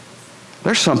like,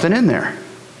 there's something in there.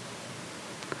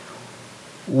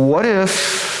 What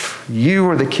if you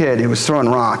were the kid who was throwing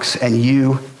rocks and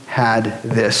you had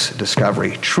this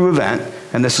discovery? True event,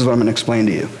 and this is what I'm going to explain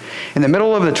to you. In the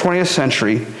middle of the 20th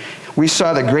century, we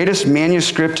saw the greatest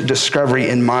manuscript discovery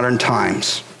in modern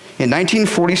times. In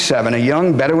 1947, a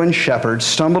young Bedouin shepherd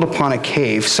stumbled upon a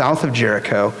cave south of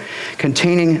Jericho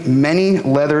containing many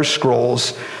leather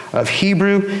scrolls of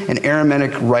Hebrew and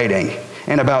Aramaic writing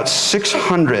and about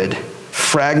 600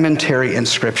 fragmentary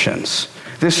inscriptions.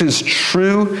 This is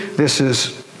true. This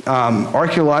is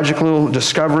archaeological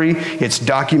discovery. It's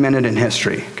documented in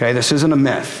history. Okay, this isn't a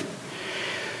myth.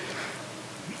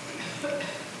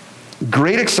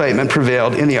 Great excitement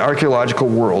prevailed in the archaeological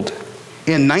world.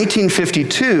 In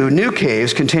 1952, new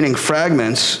caves containing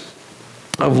fragments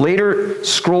of later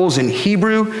scrolls in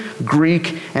Hebrew,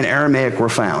 Greek, and Aramaic were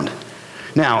found.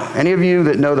 Now, any of you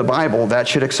that know the Bible, that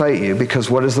should excite you, because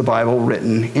what is the Bible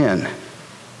written in?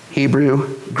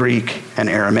 Hebrew, Greek, and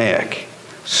Aramaic.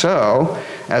 So,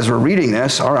 as we're reading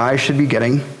this, our eyes should be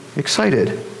getting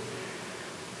excited.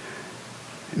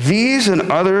 These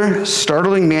and other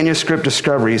startling manuscript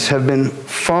discoveries have been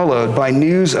followed by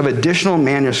news of additional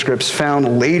manuscripts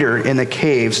found later in the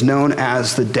caves known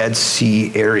as the Dead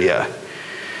Sea area.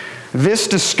 This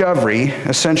discovery,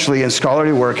 essentially in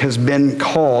scholarly work, has been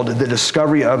called the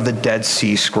discovery of the Dead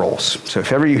Sea Scrolls. So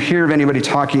if ever you hear of anybody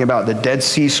talking about the Dead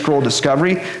Sea Scroll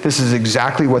discovery, this is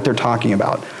exactly what they're talking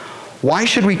about. Why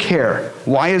should we care?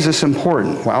 Why is this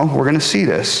important? Well, we're going to see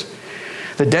this.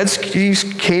 The Dead Sea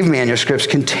cave manuscripts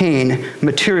contain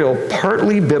material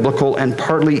partly biblical and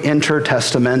partly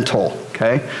intertestamental,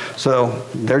 okay? So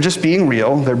they're just being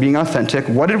real, they're being authentic.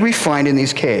 What did we find in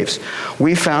these caves?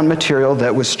 We found material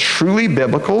that was truly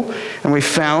biblical, and we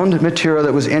found material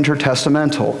that was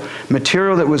intertestamental,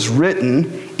 material that was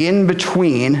written in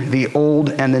between the Old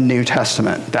and the New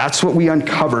Testament. That's what we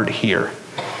uncovered here.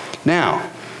 Now,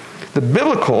 the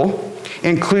biblical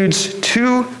includes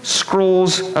 2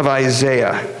 scrolls of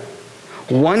Isaiah,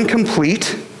 one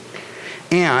complete,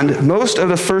 and most of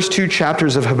the first 2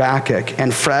 chapters of Habakkuk,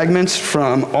 and fragments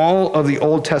from all of the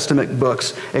Old Testament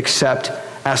books except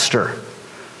Esther.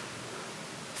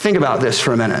 Think about this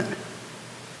for a minute.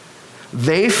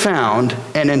 They found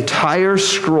an entire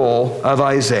scroll of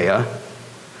Isaiah.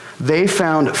 They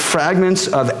found fragments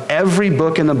of every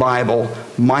book in the Bible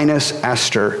minus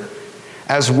Esther,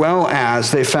 as well as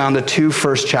they found the 2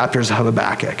 first chapters of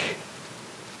Habakkuk.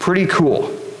 Pretty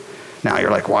cool. Now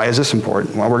you're like, why is this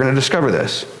important? Well, we're going to discover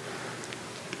this.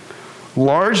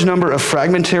 Large number of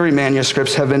fragmentary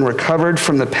manuscripts have been recovered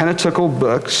from the Pentateuchal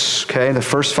books, okay, the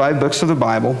first 5 books of the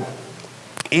Bible,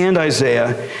 and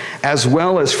Isaiah, as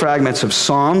well as fragments of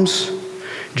Psalms,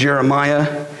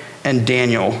 Jeremiah, and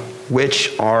Daniel,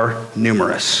 which are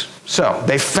numerous. So,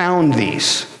 they found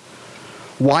these.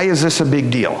 Why is this a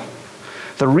big deal?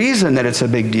 The reason that it's a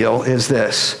big deal is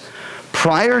this.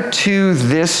 Prior to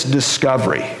this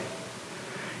discovery,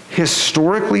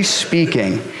 historically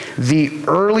speaking, the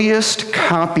earliest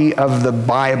copy of the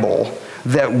Bible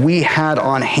that we had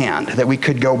on hand, that we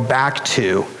could go back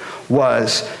to,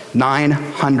 was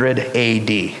 900 AD.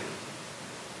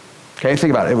 Okay,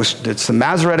 think about it. It's the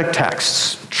Masoretic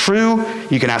texts. True,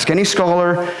 you can ask any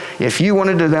scholar. If you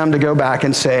wanted them to go back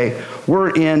and say,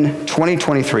 we're in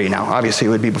 2023 now, obviously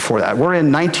it would be before that. We're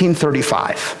in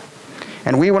 1935.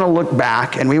 And we want to look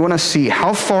back and we want to see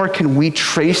how far can we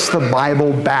trace the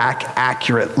Bible back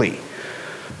accurately.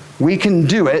 We can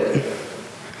do it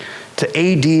to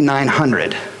AD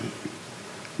 900.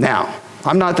 Now,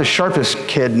 I'm not the sharpest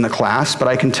kid in the class, but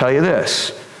I can tell you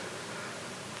this.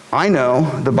 I know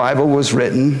the Bible was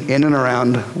written in and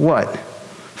around what?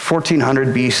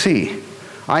 1400 BC.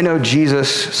 I know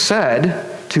Jesus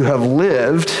said to have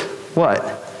lived what?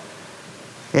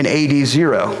 In AD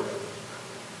 0.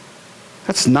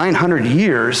 That's 900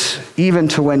 years even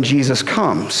to when Jesus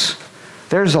comes.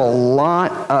 There's a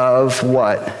lot of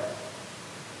what?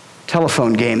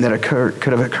 Telephone game that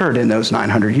could have occurred in those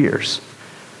 900 years.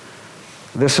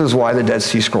 This is why the Dead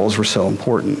Sea Scrolls were so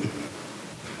important.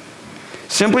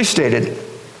 Simply stated,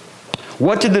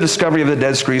 what did the discovery of the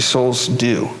Dead Sea Scrolls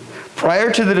do?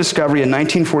 Prior to the discovery in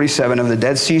 1947 of the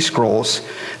Dead Sea Scrolls,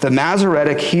 the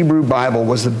Masoretic Hebrew Bible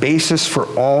was the basis for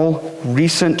all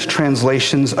recent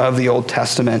translations of the Old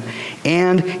Testament,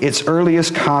 and its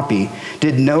earliest copy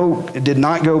did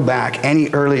not go back any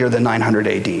earlier than 900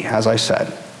 AD, as I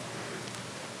said.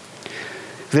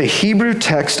 The Hebrew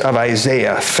text of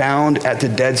Isaiah found at the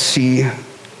Dead Sea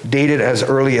dated as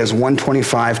early as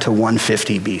 125 to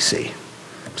 150 BC.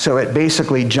 So it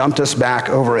basically jumped us back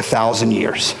over 1,000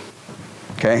 years.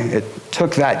 Okay, it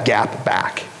took that gap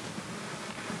back.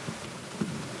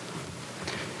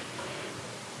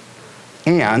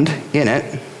 And in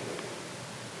it,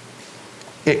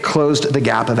 it closed the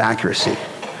gap of accuracy.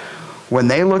 When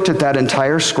they looked at that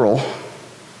entire scroll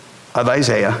of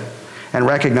Isaiah and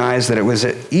recognized that it was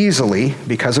easily,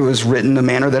 because it was written the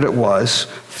manner that it was,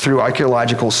 through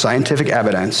archaeological scientific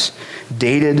evidence,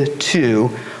 dated to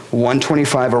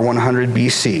 125 or 100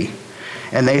 BC.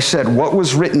 And they said, what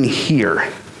was written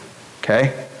here?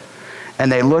 Okay?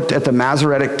 And they looked at the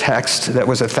Masoretic text that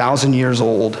was 1,000 years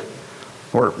old,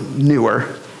 or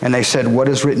newer, and they said, what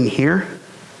is written here?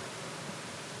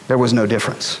 There was no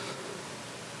difference.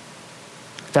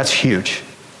 That's huge.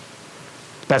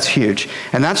 That's huge.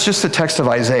 And that's just the text of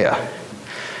Isaiah.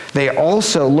 They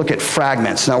also look at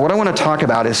fragments. Now, what I want to talk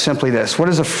about is simply this. What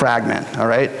is a fragment? All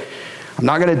right? I'm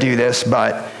not going to do this,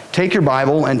 but take your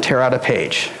Bible and tear out a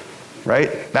page.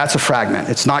 Right? That's a fragment.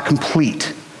 It's not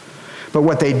complete. But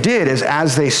what they did is,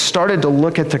 as they started to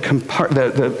look at the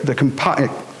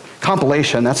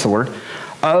compilation, that's the word,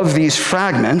 of these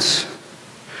fragments,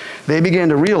 they began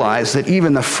to realize that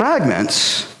even the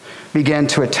fragments began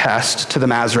to attest to the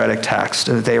Masoretic text,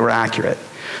 that they were accurate.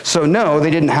 So no, they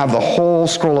didn't have the whole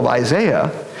scroll of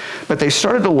Isaiah, but they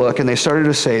started to look and they started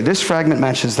to say, this fragment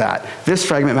matches that, this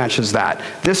fragment matches that,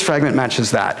 this fragment matches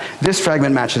that, this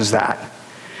fragment matches that.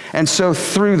 And so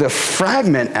through the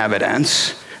fragment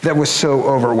evidence that was so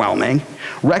overwhelming,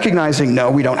 recognizing,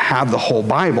 no, we don't have the whole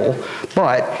Bible,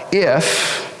 but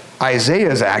if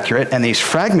Isaiah is accurate and these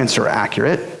fragments are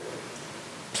accurate,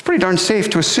 it's pretty darn safe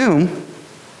to assume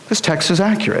this text is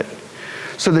accurate.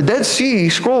 So the Dead Sea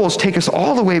Scrolls take us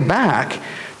all the way back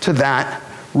to that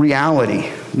reality.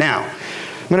 Now,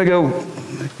 I'm going to go,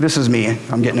 this is me,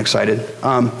 I'm getting excited.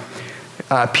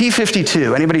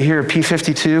 P52, anybody here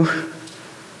P52?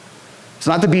 It's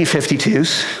not the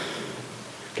B-52s,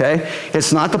 okay?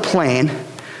 It's not the plane,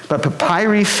 but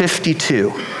Papyri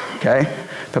 52, okay?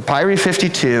 Papyri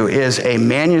 52 is a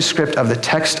manuscript of the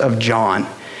text of John.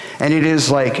 And it is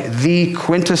like the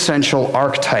quintessential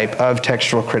archetype of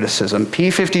textual criticism.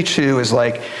 P52 is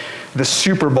like the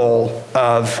Super Bowl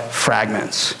of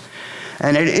fragments.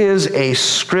 And it is a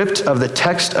script of the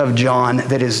text of John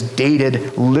that is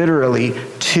dated literally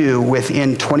to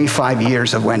within 25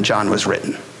 years of when John was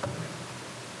written.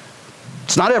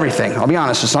 It's not everything, I'll be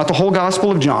honest. It's not the whole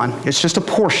Gospel of John. It's just a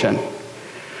portion.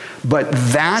 But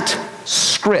that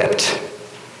script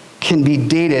can be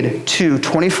dated to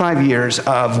 25 years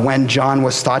of when John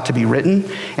was thought to be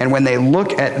written. And when they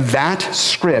look at that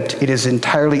script, it is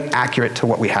entirely accurate to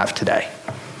what we have today.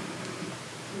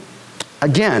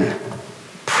 Again,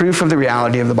 proof of the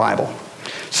reality of the Bible.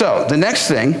 So the next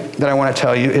thing that I want to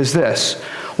tell you is this.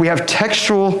 We have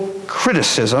textual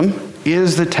criticism.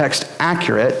 Is the text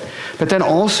accurate? But then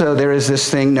also there is this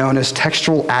thing known as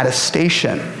textual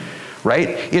attestation, right?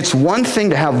 It's one thing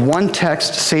to have one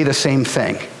text say the same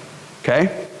thing,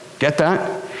 okay? Get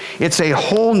that? It's a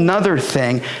whole nother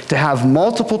thing to have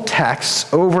multiple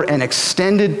texts over an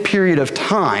extended period of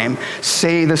time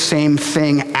say the same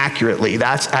thing accurately.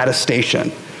 That's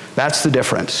attestation. That's the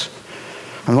difference.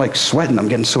 I'm like sweating. I'm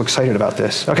getting so excited about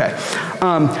this. Okay.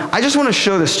 I just want to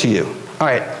show this to you. All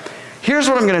right. Here's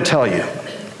what I'm going to tell you.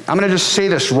 I'm going to just say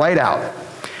this right out.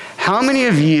 How many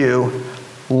of you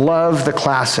love the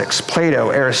classics? Plato,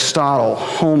 Aristotle,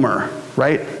 Homer,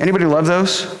 right? Anybody love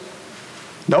those?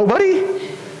 Nobody?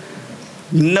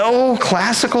 No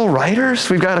classical writers?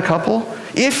 We've got a couple.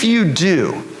 If you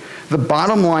do, the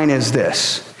bottom line is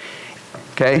this,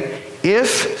 okay?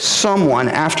 If someone,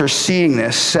 after seeing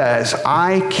this, says,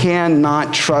 I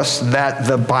cannot trust that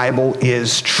the Bible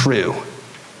is true,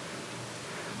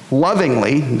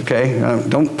 lovingly, okay,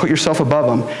 don't put yourself above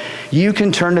them, you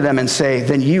can turn to them and say,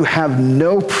 then you have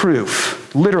no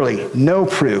proof, literally no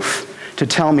proof, to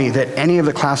tell me that any of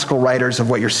the classical writers of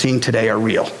what you're seeing today are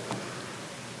real.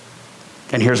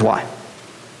 And here's why.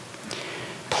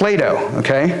 Plato,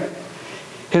 okay,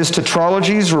 his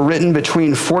tetralogies were written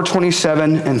between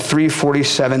 427 and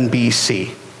 347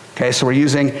 BC. Okay, so we're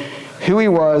using who he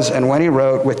was and when he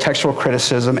wrote with textual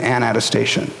criticism and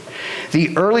attestation.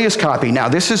 The earliest copy, now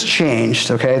this has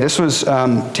changed, okay? This was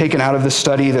taken out of the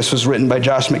study. This was written by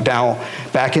Josh McDowell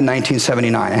back in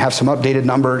 1979. I have some updated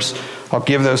numbers. I'll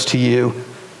give those to you,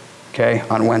 okay,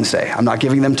 on Wednesday. I'm not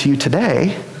giving them to you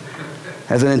today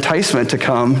as an enticement to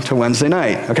come to Wednesday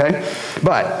night, okay?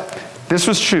 But this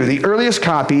was true. The earliest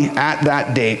copy at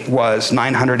that date was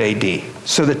 900 AD.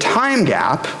 So the time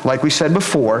gap, like we said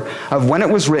before, of when it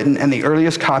was written and the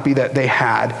earliest copy that they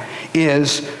had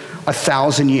is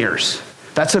 1,000 years.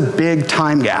 That's a big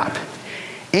time gap.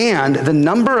 And the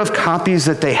number of copies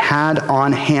that they had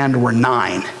on hand were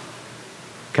 9.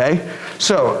 Okay?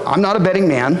 So I'm not a betting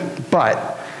man,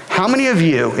 but how many of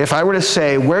you, if I were to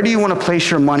say, where do you want to place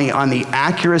your money on the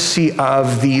accuracy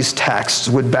of these texts,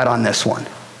 would bet on this one?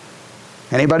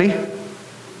 Anybody?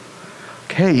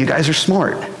 Okay, you guys are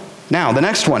smart. Now, the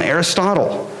next one,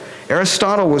 Aristotle.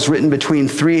 Aristotle was written between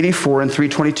 384 and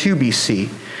 322 BC.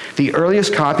 The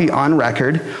earliest copy on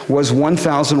record was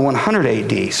 1100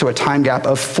 AD, so a time gap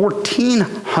of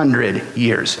 1400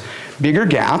 years. Bigger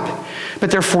gap,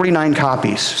 but there are 49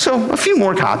 copies, so a few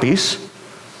more copies.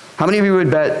 How many of you would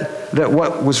bet that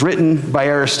what was written by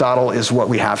Aristotle is what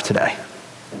we have today?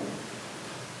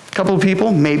 A couple of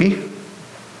people, maybe.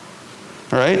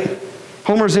 All right?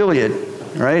 Homer's Iliad,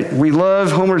 all right? We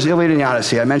love Homer's Iliad and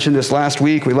Odyssey. I mentioned this last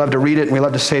week. We love to read it, and we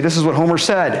love to say, this is what Homer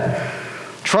said.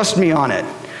 Trust me on it.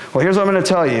 Well, here's what I'm going to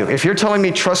tell you. If you're telling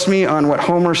me trust me on what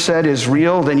Homer said is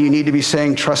real, then you need to be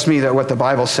saying trust me that what the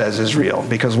Bible says is real,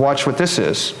 because watch what this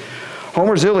is.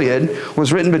 Homer's Iliad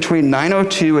was written between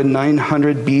 902 and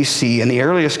 900 BC, and the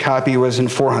earliest copy was in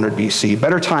 400 BC.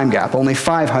 Better time gap, only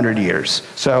 500 years.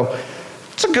 So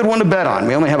it's a good one to bet on.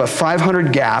 We only have a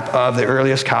 500 gap of the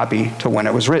earliest copy to when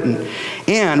it was written.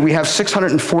 And we have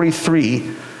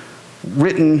 643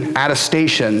 written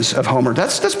attestations of Homer.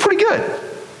 That's pretty good.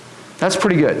 That's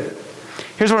pretty good.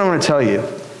 Here's what I want to tell you.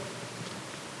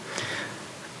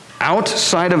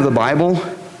 Outside of the Bible,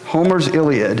 Homer's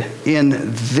Iliad in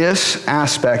this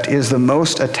aspect is the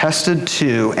most attested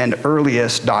to and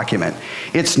earliest document.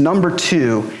 It's number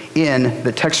 2 in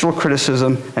the textual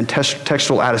criticism and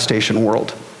textual attestation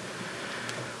world.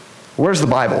 Where's the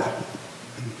Bible?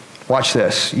 Watch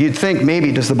this. You'd think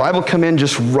maybe, does the Bible come in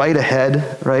just right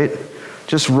ahead, right?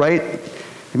 Just right.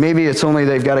 Maybe it's only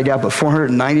they've got a gap of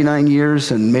 499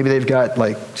 years and maybe they've got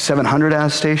like 700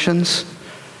 attestations.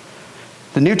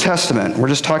 The New Testament, we're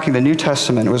just talking the New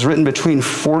Testament, it was written between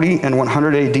 40 and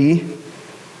 100 AD.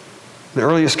 The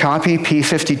earliest copy,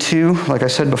 P52, like I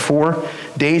said before,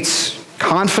 dates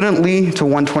confidently to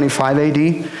 125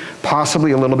 AD,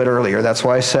 possibly a little bit earlier. That's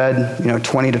why I said,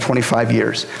 20 to 25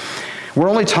 years. We're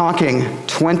only talking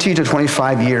 20 to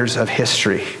 25 years of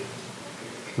history.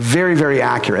 Very, very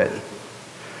accurate.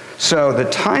 So the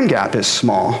time gap is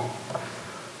small,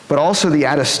 but also the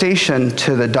attestation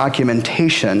to the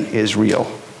documentation is real.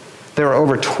 There are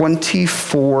over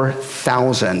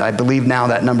 24,000, I believe now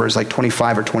that number is like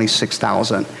 25 or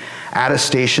 26,000,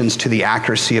 attestations to the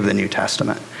accuracy of the New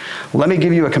Testament. Let me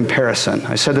give you a comparison.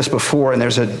 I said this before, and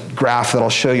there's a graph that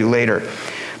I'll show you later.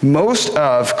 Most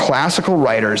of classical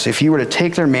writers, if you were to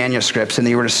take their manuscripts and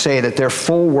you were to say that their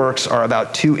full works are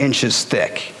about 2 inches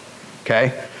thick,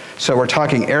 okay? So we're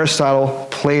talking Aristotle,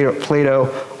 Plato,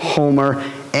 Homer,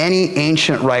 any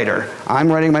ancient writer. I'm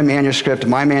writing my manuscript.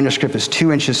 My manuscript is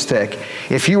 2 inches thick.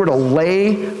 If you were to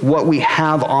lay what we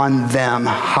have on them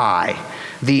high,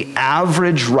 the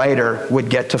average writer would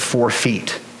get to 4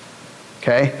 feet.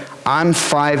 Okay? I'm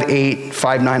 5'8",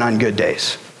 5'9" on good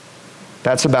days.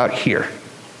 That's about here.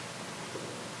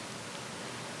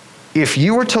 If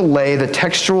you were to lay the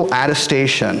textual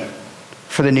attestation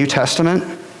for the New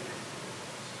Testament,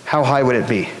 how high would it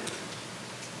be?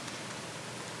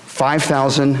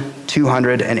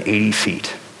 5,280 feet.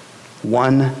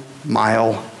 1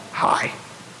 mile high.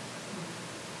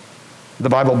 The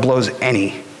Bible blows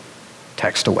any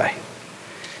text away.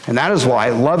 And that is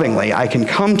why, lovingly, I can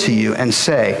come to you and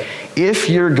say, if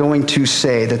you're going to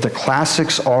say that the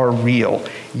classics are real,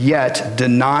 yet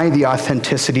deny the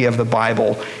authenticity of the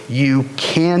Bible, you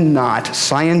cannot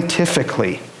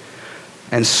scientifically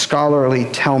and scholarly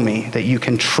tell me that you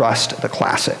can trust the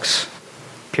classics.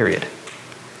 Period.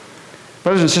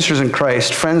 Brothers and sisters in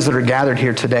Christ, friends that are gathered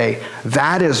here today,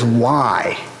 that is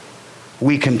why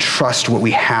we can trust what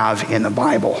we have in the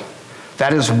Bible.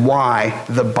 That is why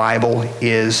the Bible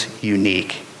is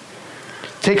unique.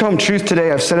 Take home truth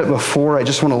today, I've said it before, I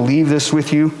just want to leave this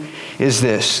with you, is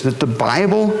this, that the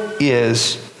Bible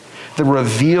is the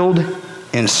revealed,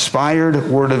 inspired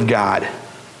Word of God,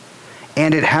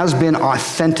 and it has been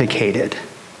authenticated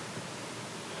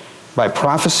by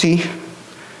prophecy,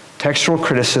 textual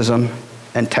criticism,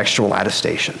 and textual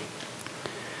attestation.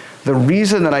 The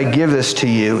reason that I give this to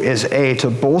you is A, to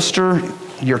bolster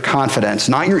your confidence,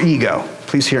 not your ego,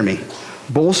 please hear me,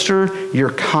 bolster your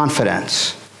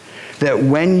confidence that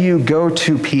when you go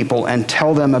to people and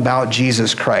tell them about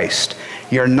Jesus Christ,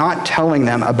 you're not telling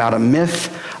them about a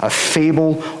myth, a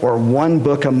fable, or one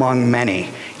book among many.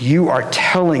 You are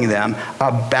telling them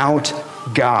about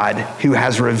God who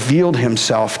has revealed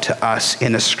himself to us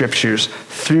in the scriptures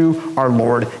through our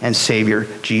Lord and Savior,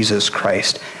 Jesus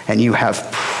Christ. And you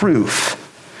have proof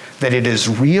that it is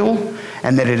real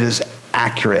and that it is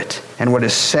accurate. And what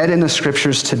is said in the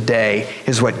scriptures today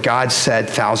is what God said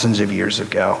thousands of years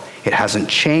ago. It hasn't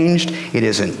changed. It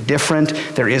isn't different.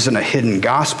 There isn't a hidden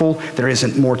gospel. There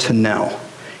isn't more to know.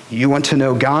 You want to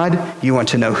know God. You want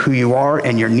to know who you are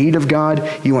and your need of God.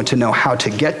 You want to know how to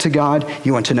get to God.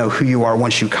 You want to know who you are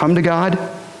once you come to God.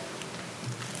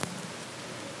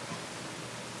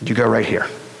 You go right here.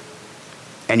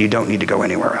 And you don't need to go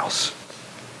anywhere else.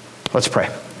 Let's pray.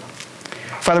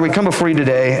 Father, we come before you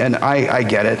today, and I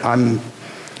get it.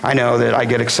 I know that I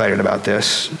get excited about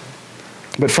this.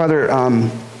 But Father,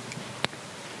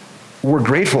 we're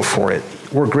grateful for it.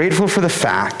 We're grateful for the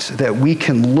fact that we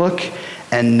can look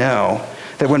and know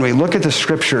that when we look at the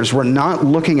scriptures, we're not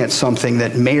looking at something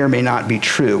that may or may not be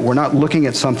true. We're not looking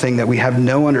at something that we have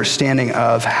no understanding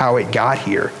of how it got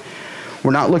here.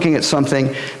 We're not looking at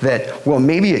something that, well,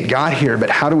 maybe it got here, but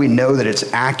how do we know that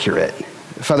it's accurate?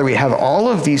 Father, we have all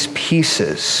of these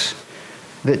pieces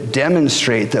that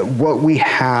demonstrate that what we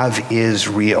have is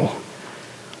real.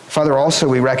 Father, also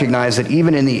we recognize that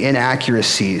even in the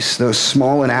inaccuracies, those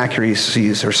small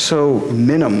inaccuracies are so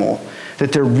minimal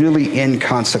that they're really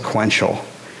inconsequential.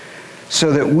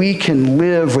 So that we can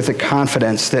live with the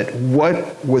confidence that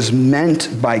what was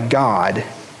meant by God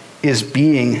is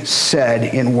being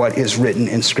said in what is written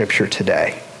in Scripture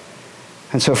today.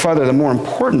 And so, Father, the more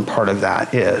important part of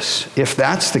that is, if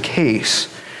that's the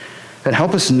case, then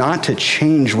help us not to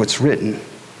change what's written,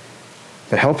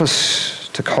 but help us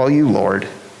to call you Lord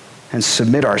and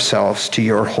submit ourselves to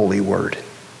your holy word.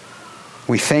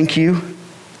 We thank you.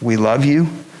 We love you.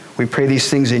 We pray these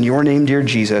things in your name, dear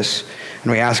Jesus,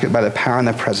 and we ask it by the power and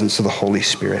the presence of the Holy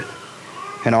Spirit.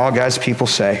 And all God's people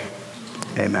say,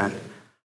 amen.